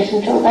basis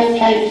until they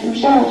change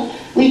themselves.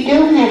 We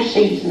do have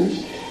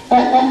seasons,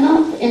 but they're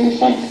not in the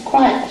sense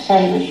quite the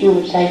same as you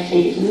would say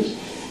seasons.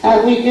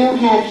 We do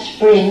have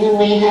spring and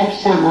we have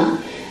summer.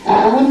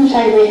 I wouldn't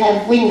say we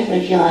have winter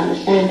as you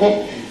understand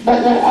it,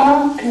 but there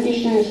are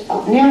conditions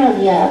nearer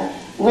the Earth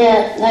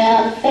where they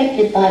are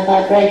affected by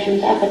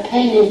vibrations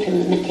appertaining to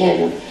the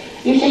material.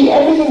 You see,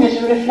 everything is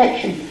a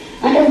reflection.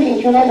 I don't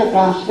think you'll ever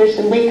grasp this,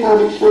 and we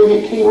can't explain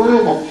it to you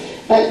either.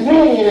 But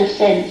really, in a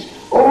sense,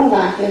 all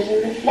life is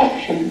a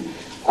reflection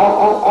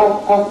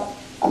of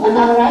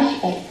another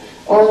aspect,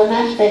 or an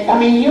aspect. I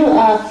mean, you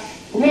are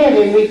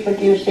really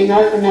reproducing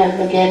over and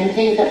over again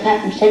things that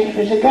happened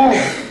centuries ago,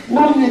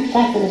 not in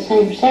exactly the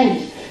same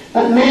sense,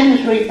 but man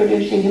is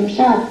reproducing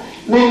himself.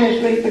 Man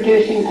is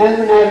reproducing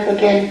over and over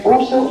again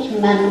all sorts of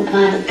manner and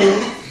kind of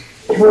things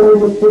where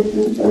his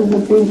existence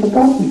has been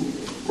forgotten.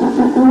 I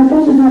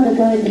don't know how to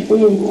go into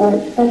being or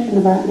expression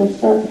about this,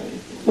 but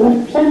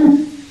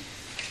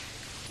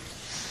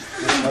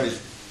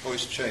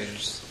voice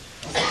changed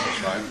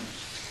time.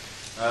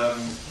 I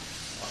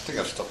think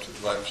I've stopped at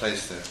the right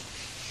place there.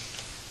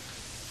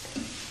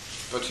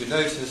 But you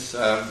notice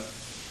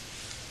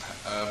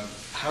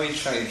how he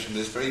changed from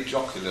this very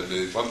jocular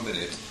mood one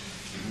minute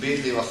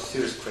immediately asks a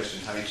serious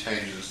question, how he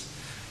changes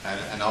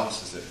and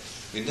answers it.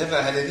 We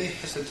never had any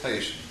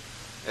hesitation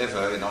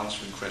ever in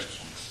answering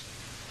questions.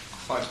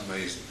 Quite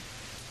amazing.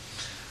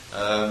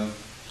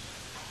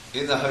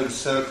 In the home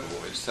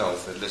circle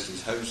itself, at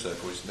Leslie's home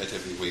circle, which met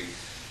every week,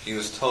 he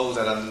was told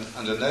that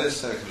under no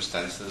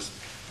circumstances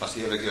must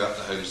he ever go up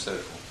the home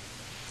circle,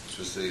 which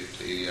was the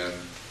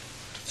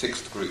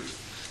fixed group.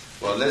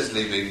 Well,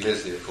 Leslie, being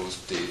Leslie, of course,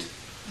 did.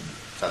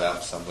 Fell out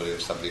with somebody, or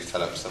somebody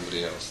fell out with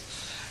somebody else.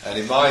 And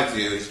in my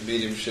view, his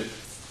mediumship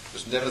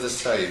was never the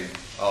same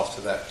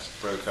after that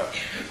broke up,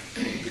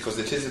 because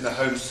it is in the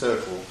home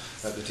circle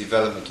that the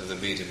development of the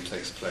medium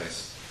takes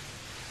place,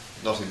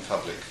 not in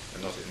public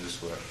and not in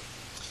this work.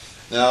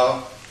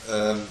 Now,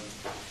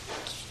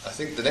 I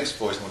think the next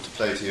voice I want to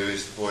play to you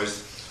is the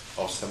voice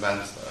of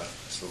Samantha,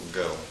 this little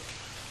girl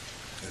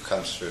who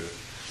comes through,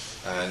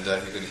 and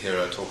you can hear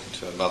her talking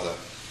to her mother,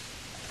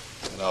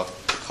 and I'll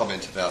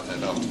comment about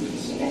that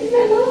afterwards.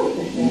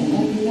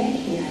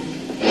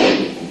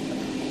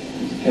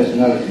 Here's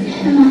another thing.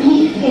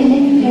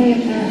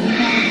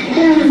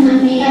 Hello,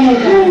 Mummy.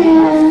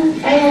 Hello.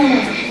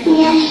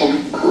 Yes,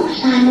 of course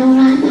I'm all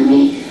right,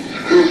 Mummy.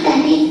 How's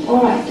Daddy?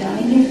 All right,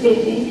 darling. He's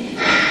busy.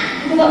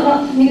 You've got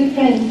lots of new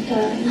friends,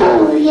 darling.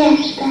 Oh,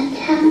 yes, but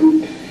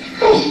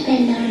I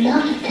spend a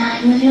lot of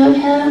time with you at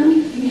home.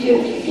 You do?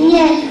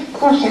 Yes, of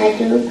course I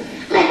do.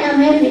 I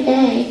come every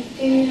day.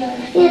 Do you,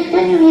 darling? Yes,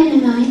 can you hear me,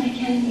 Mummy? I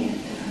can, yes,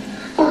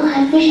 darling. Oh, I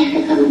wish I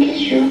could come and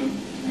kiss you.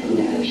 And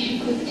I wish you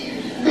could too.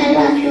 I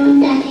love you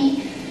and Daddy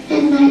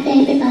and my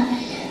baby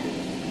brothers.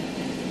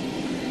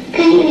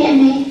 Can you hear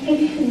me?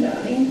 Listen,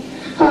 darling.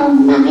 Oh,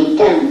 Mummy,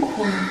 don't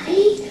cry.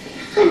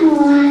 I'm all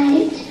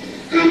right.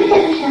 I'm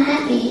ever so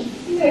happy.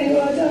 There you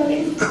are,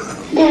 darling.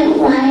 Don't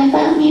worry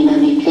about me,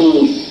 Mummy,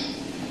 please.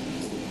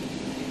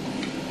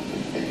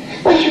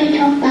 What should we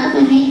talk about,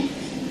 Mummy?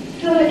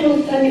 How I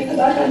told Sunny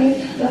about our new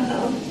summer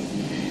house.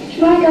 Do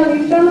you like our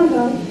new summer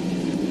house?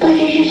 What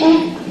did you say?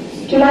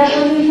 Do you like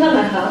our new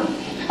summer house?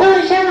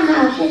 Oh, summer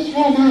house is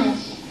very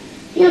nice.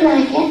 You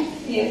like it?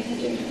 Yes, I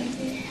do like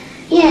it.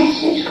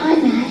 Yes, it's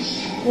quite nice.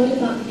 What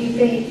about the new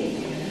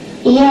baby?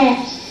 Yes.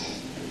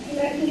 You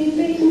like the new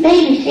baby? The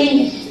baby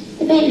sees.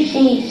 The baby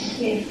sees.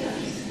 Yes, it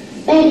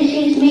does. Baby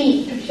sees me.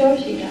 I'm sure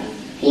she does.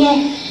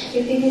 Yes.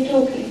 You think you're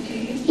talking to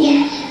you?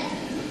 Yes.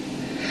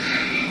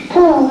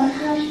 Paul,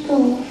 how's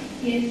Paul?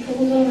 Yes,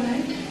 Paul's all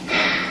right.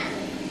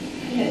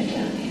 Yes,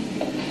 darling.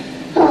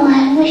 Oh, I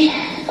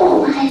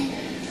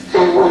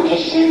wanted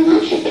so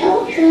much to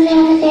talk to you the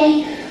other day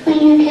when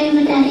you came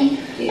with Daddy,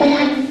 but I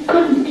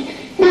couldn't.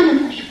 None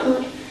of us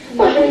could.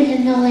 What was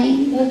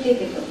annoying. Not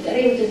difficult.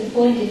 Daddy was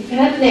disappointed.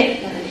 Perhaps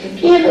next time.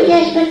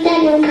 Yes, but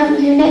Daddy will come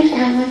with you next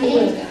time, won't he? He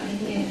will, darling,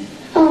 yes.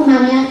 Oh,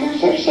 Mummy, I feel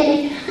so silly.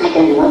 I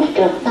don't know what to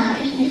talk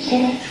about, isn't it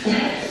silly?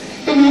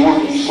 And I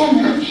love you so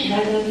much. I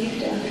love you,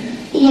 darling.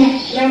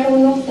 Yes. Like all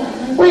your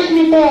summer. Where's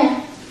my bear?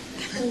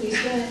 Oh,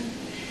 he's there.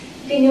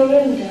 It's in your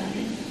room,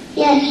 darling.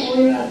 Yes.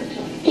 All your other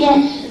toys.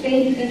 Yes. The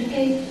baby's going to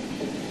play.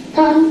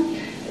 Pardon?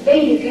 The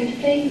baby's going to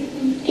play with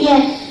them.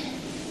 Yes.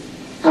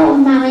 Oh,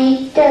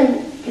 Mummy,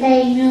 don't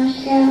blame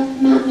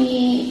yourself,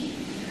 Mummy.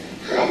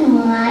 I'm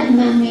all right,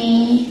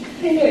 Mummy.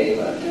 I know you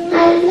are, darling. I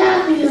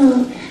love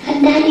you, and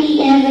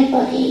Daddy,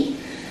 everybody.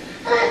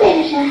 I'm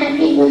ever so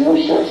happy with all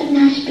sorts of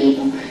nice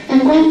people,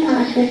 and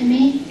Grandpa's with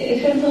me.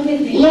 Is everyone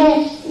with me?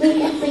 Yes, we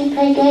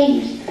play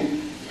games,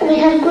 and we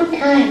have good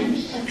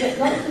times. I've got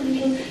lots of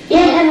little...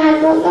 Yes, and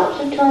I've got lots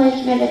of toys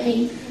and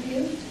everything. Have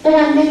you? But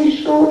I'm going to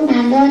school, and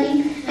I'm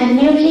learning, and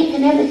music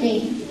and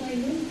everything. Are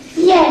you?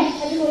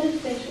 Yes. Have you got a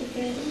special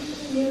friend?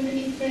 A new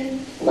little friend?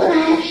 Well, I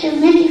have so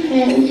many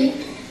friends.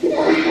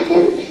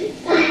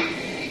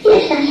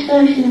 Yes, I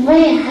suppose in a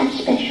way I have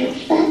specials,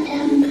 but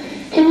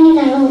to me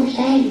they're all the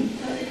same.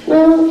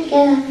 We're all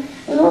together,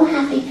 we're all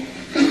happy.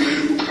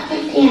 Oh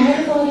dear.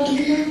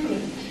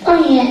 Oh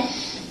yes.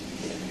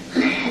 I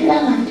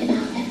love Auntie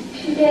Martha.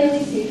 She's there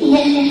with you?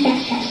 Yes.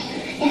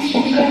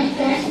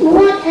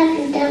 What have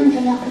you done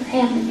for lock of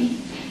hair with me?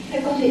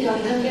 I've got it,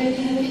 darling. I'm going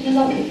to have it in a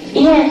locket.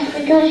 Yes,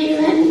 because you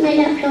hadn't made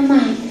up your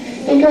mind.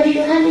 Because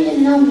you had it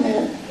in an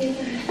envelope.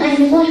 And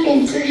you was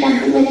going to do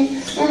something with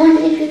it. I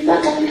wondered if you've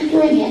got something to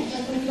do it yet.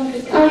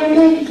 Oh, you're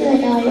going to do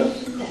it, are you?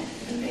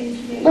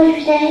 What did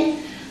you say?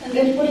 I'm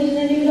going to put it in a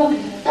new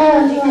locket. Oh,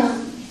 you are.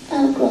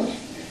 Oh, good.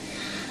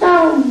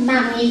 Oh,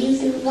 Mummy, you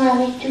do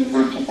worry too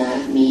much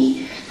about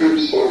me. I'm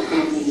so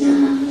happy now.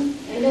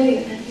 I know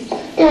you're happy.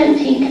 Don't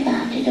think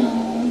about it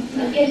all.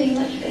 I'm getting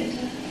much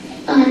better.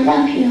 I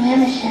love you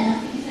ever so. I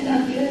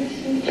love you ever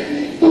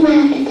so. You might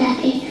have to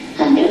Daddy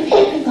and to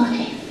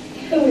everybody.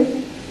 Oh,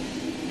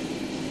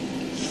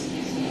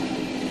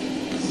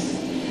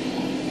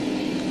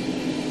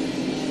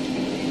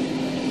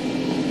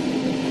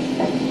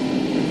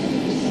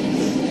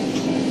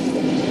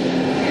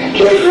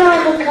 Do you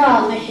drive a car,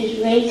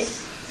 Mrs. Riggs?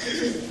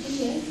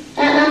 yes. I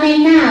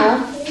mean now.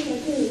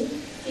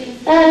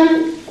 Yes, I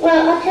do.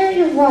 Well, I'll tell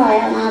you why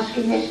I'm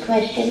asking this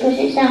question, because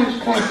it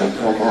sounds crazy,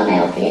 so I can't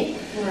help it.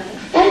 Right.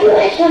 Have you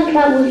had some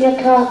trouble with your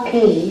car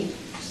key?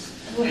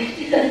 Well,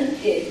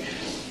 yes.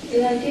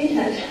 Yeah, I did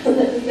have.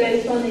 That was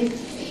very funny.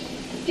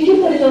 Did you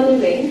put it on the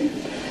ring?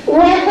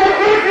 Well,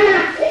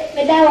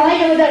 but now I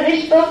know they're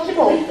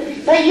responsible.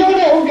 But your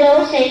little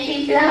girl said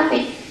she's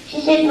laughing. She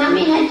said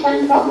Mummy had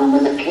some problem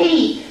with the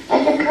key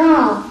at the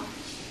car.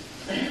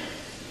 Yes,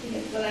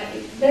 well,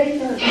 it's very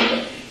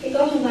funny. It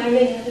got on my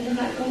ring, I don't know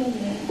how it got on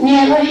there.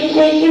 Yeah, well, she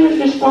said she was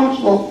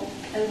responsible.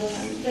 Oh, well,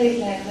 I'm very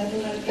glad, I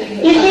don't know how to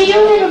You see,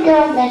 your little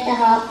girl, bless her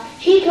heart,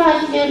 she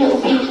tries to do little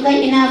things to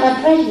let you know of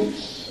her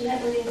presence.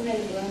 That was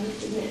incredible, I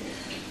must admit.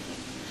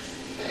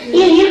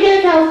 You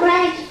go to old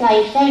Greg's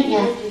place, don't you? I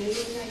do.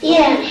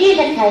 Yeah, she's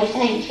a case,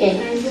 ain't she? I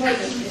enjoyed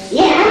it.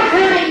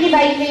 Yeah, she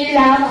makes me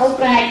laugh, old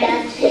Greg.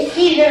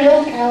 She's a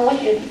real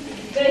caution.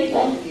 Very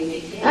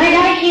funny. I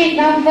know she's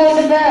known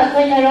for the birth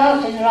when her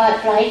heart's in the right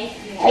place.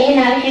 You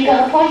know, she's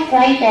got a posh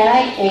place there,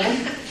 ain't she?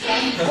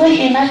 Well,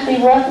 she must be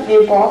worth a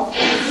few bob.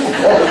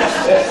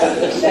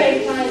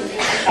 Very kind.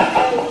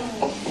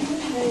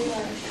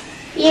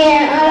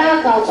 Yeah, I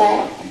like old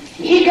Greg.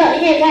 She got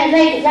that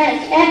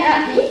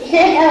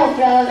oh,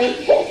 blimey.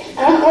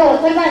 Oh,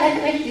 what about the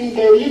Christian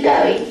do? You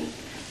going?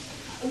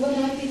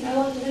 Well, I think I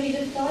want to really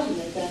just start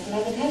myself, and I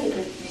would have a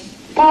christening.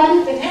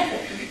 Pardon? They've had a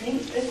christening.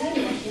 They've had a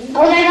christening.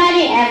 Oh, they've had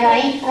it, have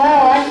they?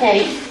 Oh, I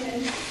see.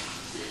 Yes.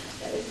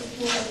 That was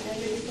before I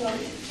really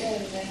started there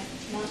with their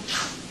mum.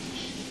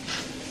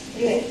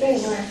 Anyway, it's very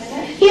nice,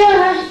 isn't it? Your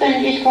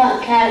husband is quite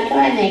a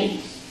character, isn't he?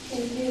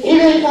 He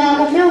looks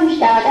like a film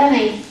star, doesn't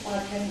he?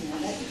 I'll tell you now.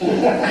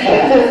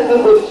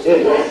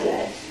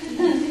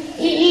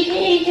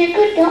 He's a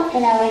good doctor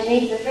now, is he?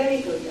 He's a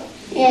very good doctor.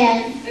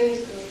 Yeah. Very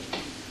good.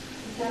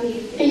 Does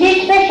he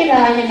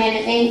specialise in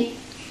anything?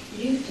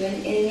 Used to in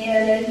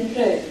ear, nose and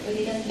throat, but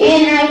he doesn't. Ear,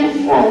 nose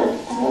and throat?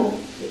 Oh.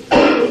 He's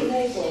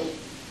very good.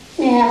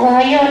 Yeah,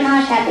 well, you're a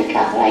nice happy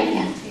couple, ain't you?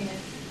 Yeah.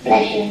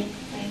 Bless you.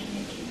 Thank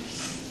you.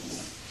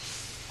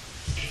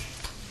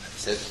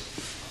 That's it.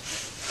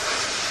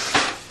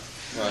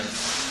 Right.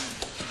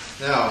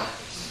 Now,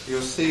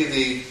 you'll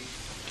see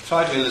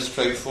try to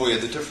illustrate for you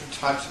the different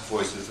types of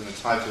voices and the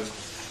type of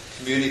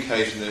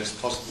communication that is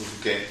possible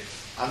to get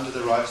under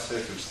the right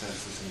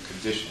circumstances and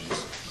conditions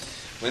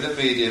when a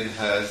medium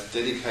has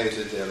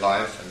dedicated their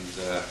life and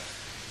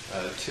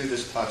to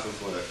this type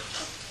of work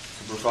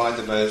to provide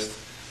the most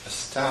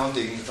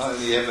astounding, not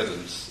only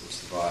evidence of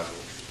survival,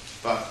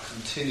 but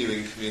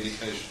continuing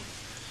communication.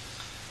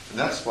 And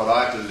that's what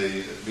I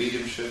believe that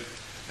mediumship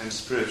and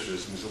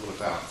spiritualism is all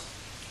about.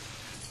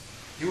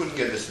 You wouldn't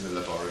get this in the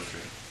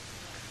laboratory.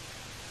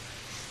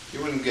 You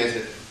wouldn't get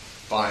it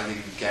binding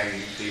and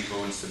ganging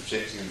people and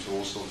subjecting them to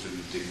all sorts of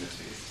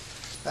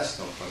indignities. That's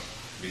not what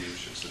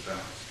mediumship's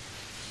about.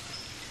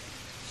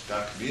 It's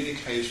about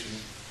communication,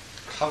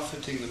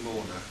 comforting the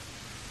mourner,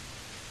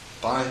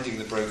 binding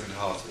the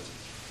broken-hearted,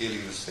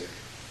 healing the sick.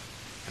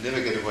 I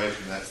never get away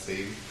from that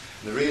theme.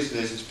 And the reason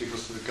is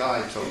because the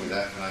guide told me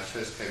that when I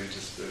first came into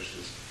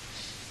spiritualism.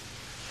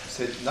 He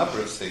said a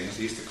number of things.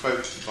 He used to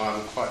quote the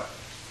Bible quite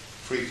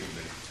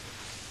frequently.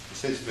 He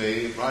said to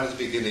me, right at the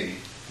beginning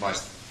of my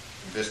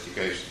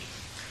investigation,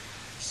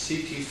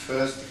 seek ye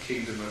first the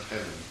kingdom of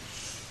heaven,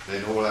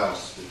 then all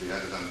else will be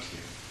added unto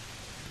you.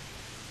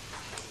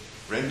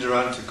 Render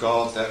unto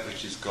God that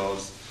which is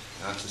God's,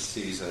 and unto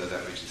Caesar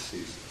that which is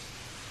Caesar's.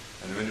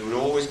 And then he would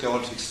always go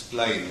on to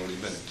explain what he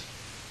meant.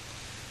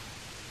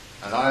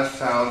 And I have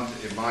found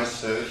in my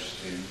search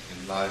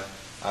in life,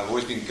 I've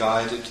always been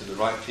guided to the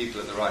right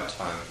people at the right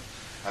time.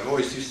 I've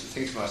always used to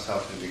think to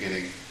myself in the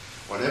beginning,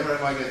 whatever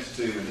am I going to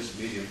do when this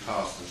medium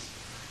passes?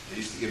 It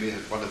used to give me a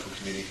wonderful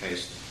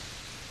communication.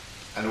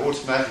 And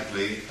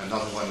automatically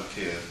another one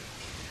appeared.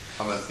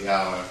 Cometh the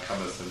hour,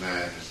 cometh the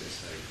man, as they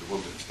say, the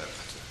woman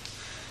interpreter.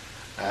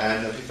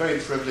 And I've been very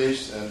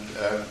privileged, and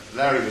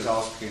Larry was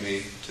asking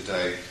me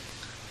today,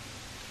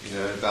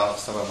 about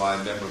some of my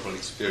memorable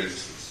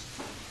experiences.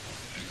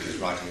 He was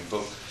writing a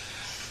book.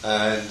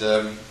 And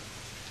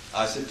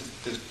I said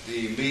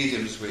the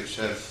mediums which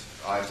I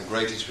have the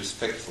greatest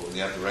respect for and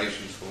the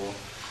admiration for,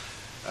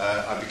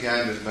 I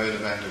began with Mona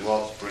Amanda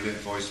Watts, brilliant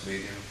voice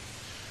medium,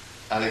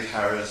 Alec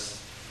Harris,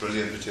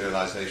 brilliant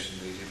materialization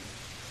medium.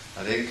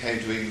 I then came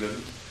to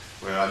England,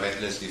 where I met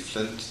Leslie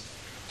Flint,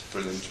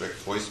 brilliant direct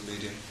voice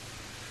medium.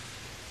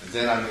 And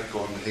then I met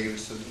Gordon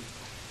Higginson,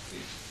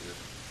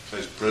 the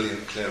most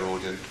brilliant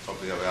clairaudient,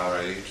 probably of our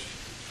age,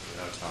 of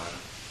our time.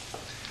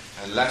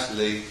 And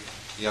latterly,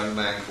 a young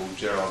man called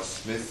Gerard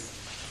Smith,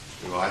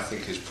 who I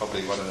think is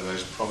probably one of the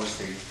most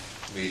promising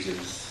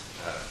mediums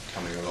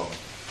coming along.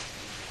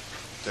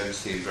 Don't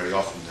see him very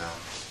often now.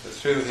 But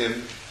through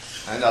him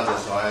and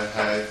others, I have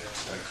had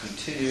a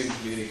continuing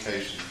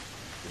communication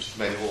which has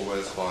made it all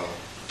worthwhile.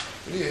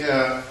 When you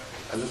hear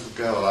a little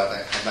girl like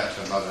that come back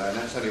to her mother, and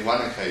that's only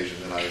one occasion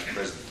that I was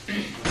present.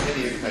 On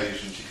any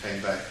occasion she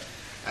came back,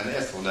 and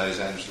Ethel knows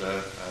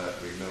Angela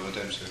Rigmiller,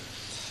 don't you?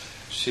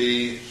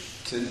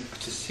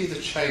 To see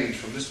the change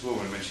from this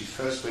woman when she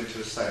first went to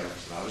a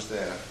seance, and I was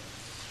there,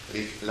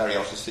 Larry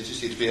often said, you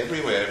seem to be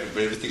everywhere,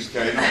 everything's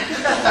going on.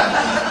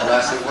 And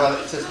I said, well,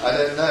 I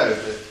don't know,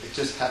 but it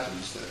just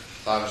happens that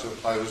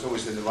I was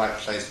always in the right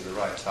place at the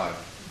right time.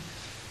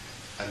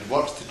 and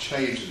what's the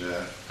change in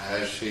her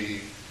as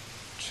she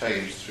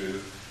changed through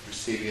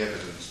receiving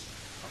evidence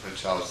of her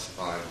child's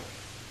survival.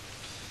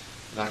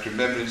 And I can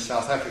remember in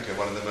South Africa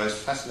one of the most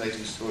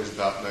fascinating stories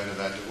about Mona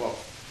van der Walt.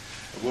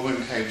 A woman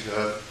came to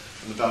her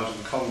from the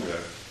Belgian Congo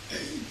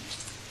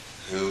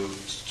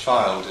whose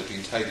child had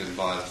been taken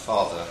by the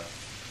father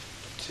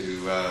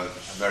to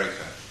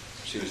America.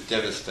 She was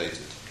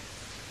devastated.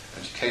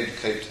 And she came to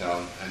Cape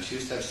Town, and she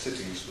used to have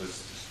sittings with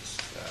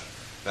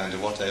Van der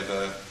Walt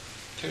over a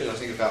period, I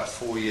think, about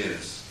 4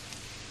 years.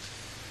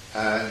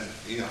 And,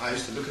 I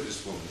used to look at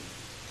this woman,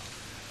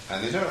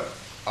 and in her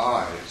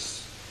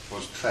eyes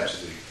was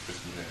tragedy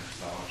written there,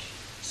 large,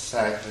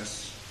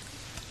 sadness,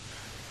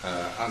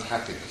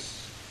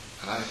 unhappiness.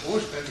 And I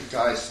always remember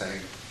guys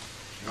saying,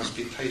 you must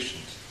be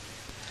patient.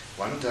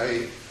 One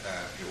day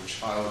your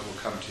child will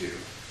come to you.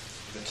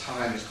 The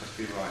time has got to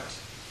be right.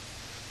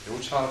 Your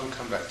child will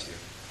come back to you.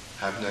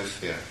 Have no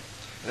fear.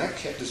 And that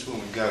kept this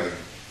woman going.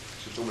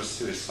 She was almost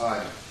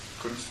suicidal.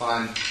 Couldn't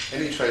find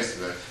any trace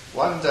of her.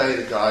 One day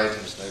the guide,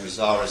 whose name was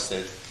Zara,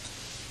 said,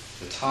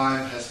 the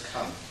time has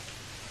come,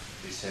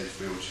 he said,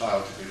 for your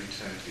child to be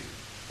returned to you.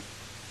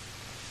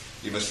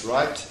 You must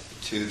write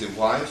to the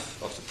wife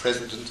of the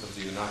President of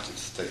the United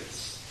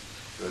States,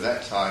 who at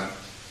that time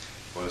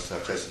was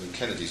President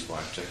Kennedy's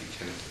wife, Jackie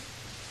Kennedy.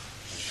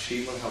 And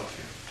she will help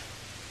you.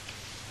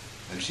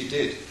 And she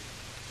did.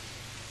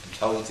 And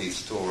told the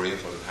story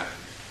of what had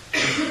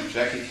happened.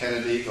 Jackie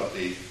Kennedy got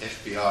the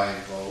FBI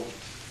involved.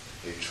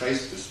 They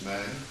traced this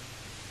man.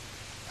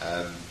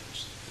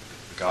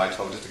 The guy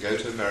told her to go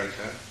to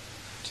America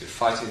to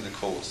fight in the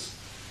courts,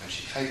 and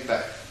she came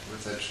back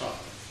with their child.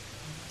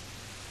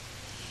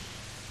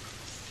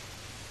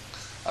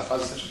 I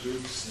found such a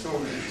good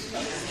story.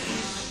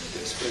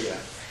 It's bigger.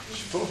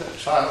 She brought her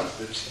child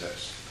to the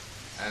church,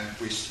 and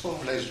we saw,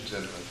 ladies and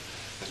gentlemen,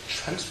 the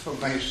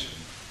transformation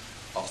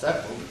of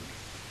that woman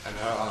and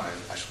her eyes.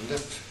 I shall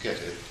never forget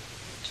it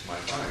to my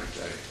dying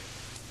day.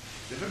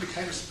 She never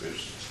became a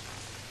spiritualist.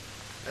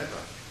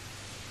 Never.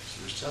 She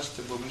was just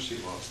the woman she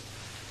was.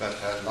 But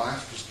her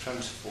life was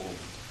transformed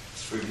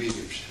through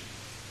mediumship.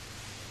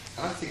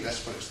 And I think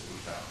that's what it's all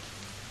about.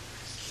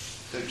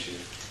 Don't you?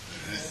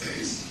 Yes, very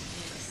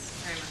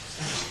much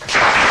so.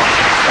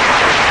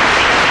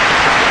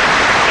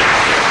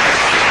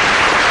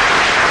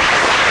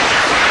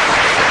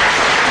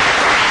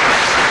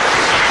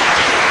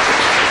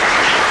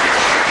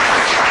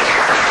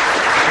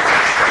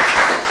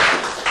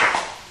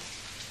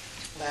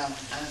 Well,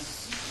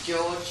 as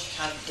George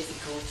had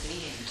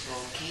difficulty in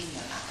talking,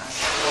 I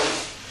thought,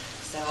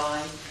 so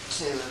I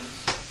too am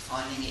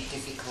finding it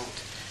difficult.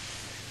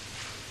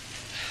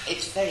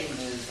 It's very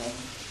moving,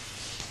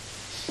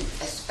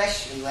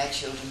 especially where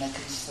children are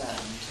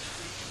concerned.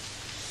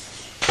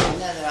 I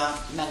know there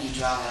aren't many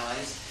dry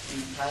eyes in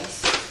the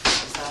place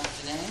this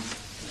afternoon.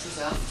 It is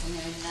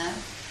afternoon now.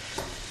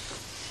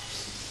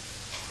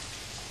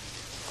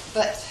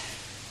 But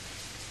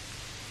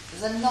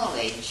the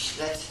knowledge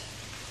that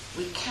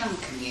we can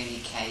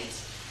communicate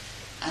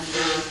and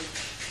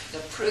the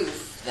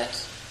proof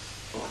that,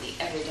 or the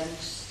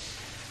evidence,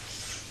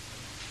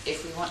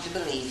 if we want to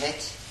believe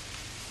it,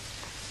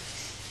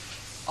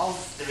 of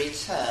the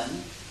return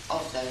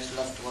of those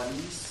loved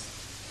ones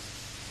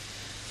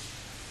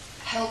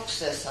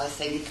helps us, I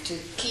think, to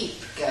keep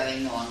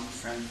going on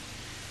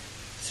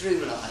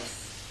through life.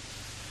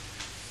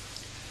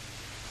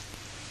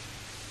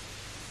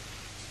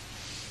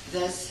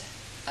 There's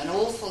an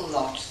awful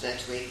lot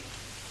that we're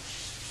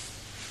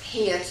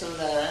here to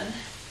learn,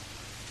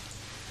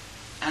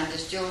 and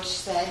as George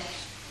said,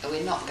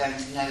 we're not going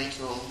to know it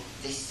all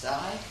this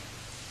side.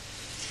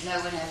 No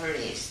one ever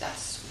is.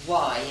 That's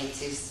why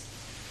it is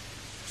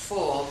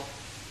for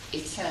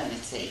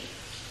eternity.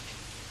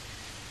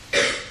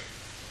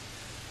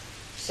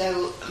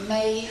 So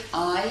may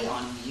I,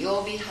 on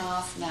your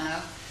behalf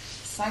now,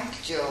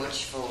 thank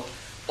George for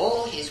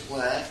all his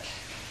work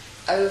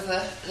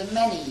over the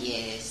many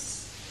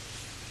years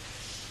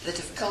that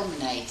have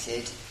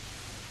culminated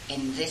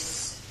in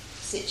this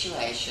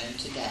situation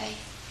today.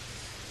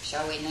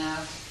 Shall we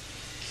now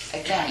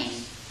again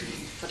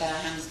put our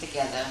hands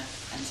together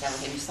and tell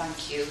him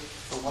thank you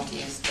for what he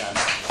has done.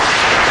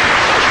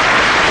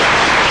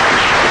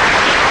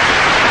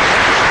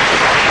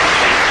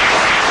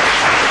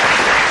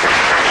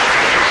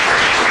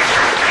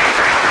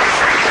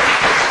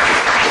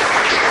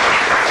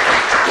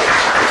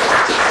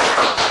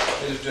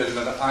 Ladies and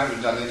gentlemen, I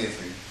haven't done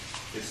anything.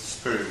 It's the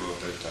spirit world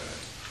that has done it.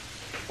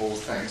 All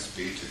thanks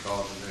be to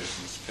God and the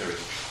Spirit.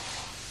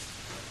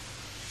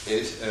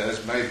 It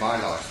has made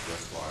my life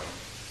worthwhile,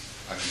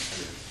 I can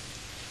tell you.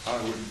 I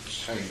wouldn't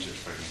change it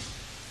for anything.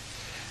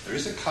 There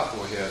is a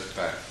couple here at the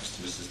back, Mr.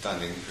 and Mrs.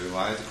 Dunning, who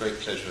I had the great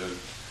pleasure of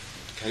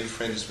became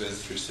friends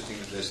with through sitting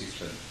with Leslie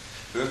Flint,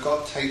 who have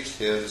got tapes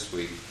here this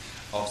week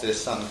of their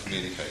son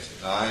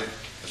communicating. I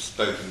have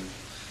spoken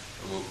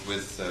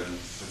with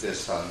their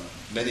son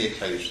many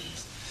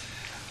occasions,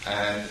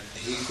 and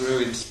he grew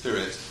in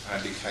spirit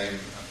and became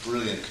a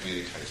brilliant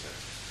communicator.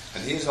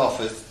 And he has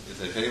offered,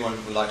 if anyone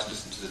would like to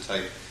listen to the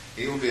tape,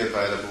 He will be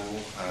available.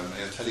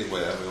 He'll tell you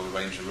where. We'll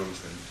arrange a room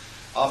for him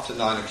after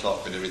 9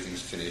 o'clock when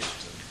everything's finished.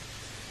 And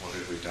what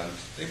have we done?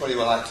 Anybody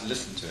would like to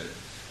listen to it?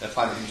 They'll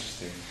find it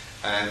interesting.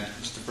 And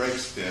Mr.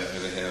 Breakspear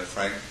over here,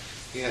 Frank,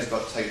 he has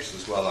got tapes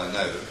as well, I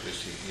know,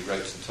 which he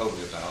wrote and told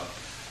me about,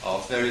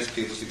 of various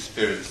people's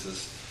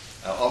experiences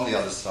on the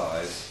other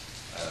side,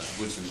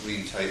 woods and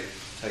green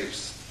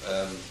tapes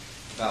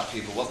about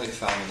people, what they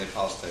found when they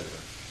passed over.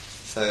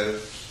 So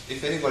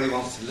if anybody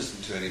wants to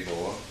listen to any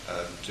more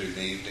during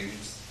the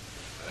evenings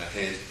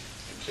ahead,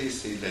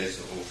 please see Les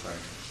or Frank.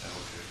 They'll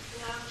help you.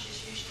 The lounge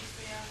is usually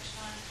free after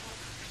 9 o'clock.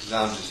 The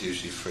lounge is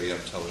usually free,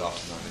 I'm told,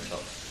 after 9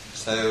 o'clock.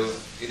 So,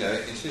 it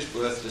is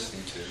worth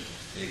listening to.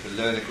 You can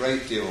learn a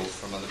great deal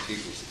from other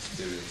people's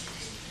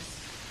experiences.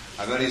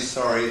 I'm only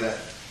sorry that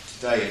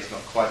today it's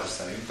not quite the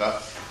same,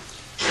 but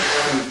there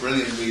are 2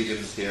 brilliant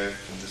mediums here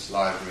in this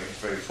library.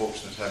 I'm very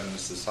fortunate to have them in the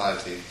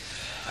society.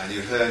 And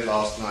you heard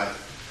last night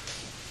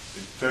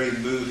the very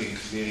moving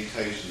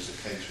communications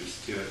that came through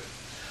Stuart,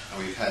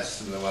 and we've had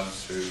similar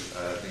ones through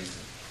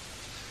Lincoln.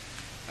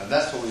 And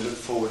that's what we look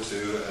forward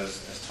to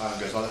as time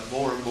goes on.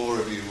 More and more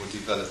of you will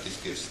develop these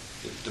gifts.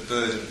 The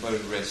burden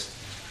won't rest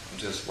on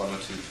just 1 or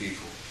 2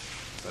 people,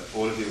 but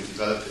all of you will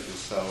develop it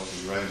yourselves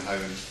in your own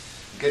homes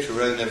and get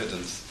your own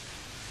evidence.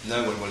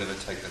 No one will ever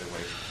take that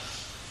away from you.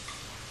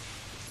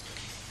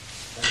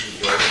 Thank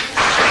you, George.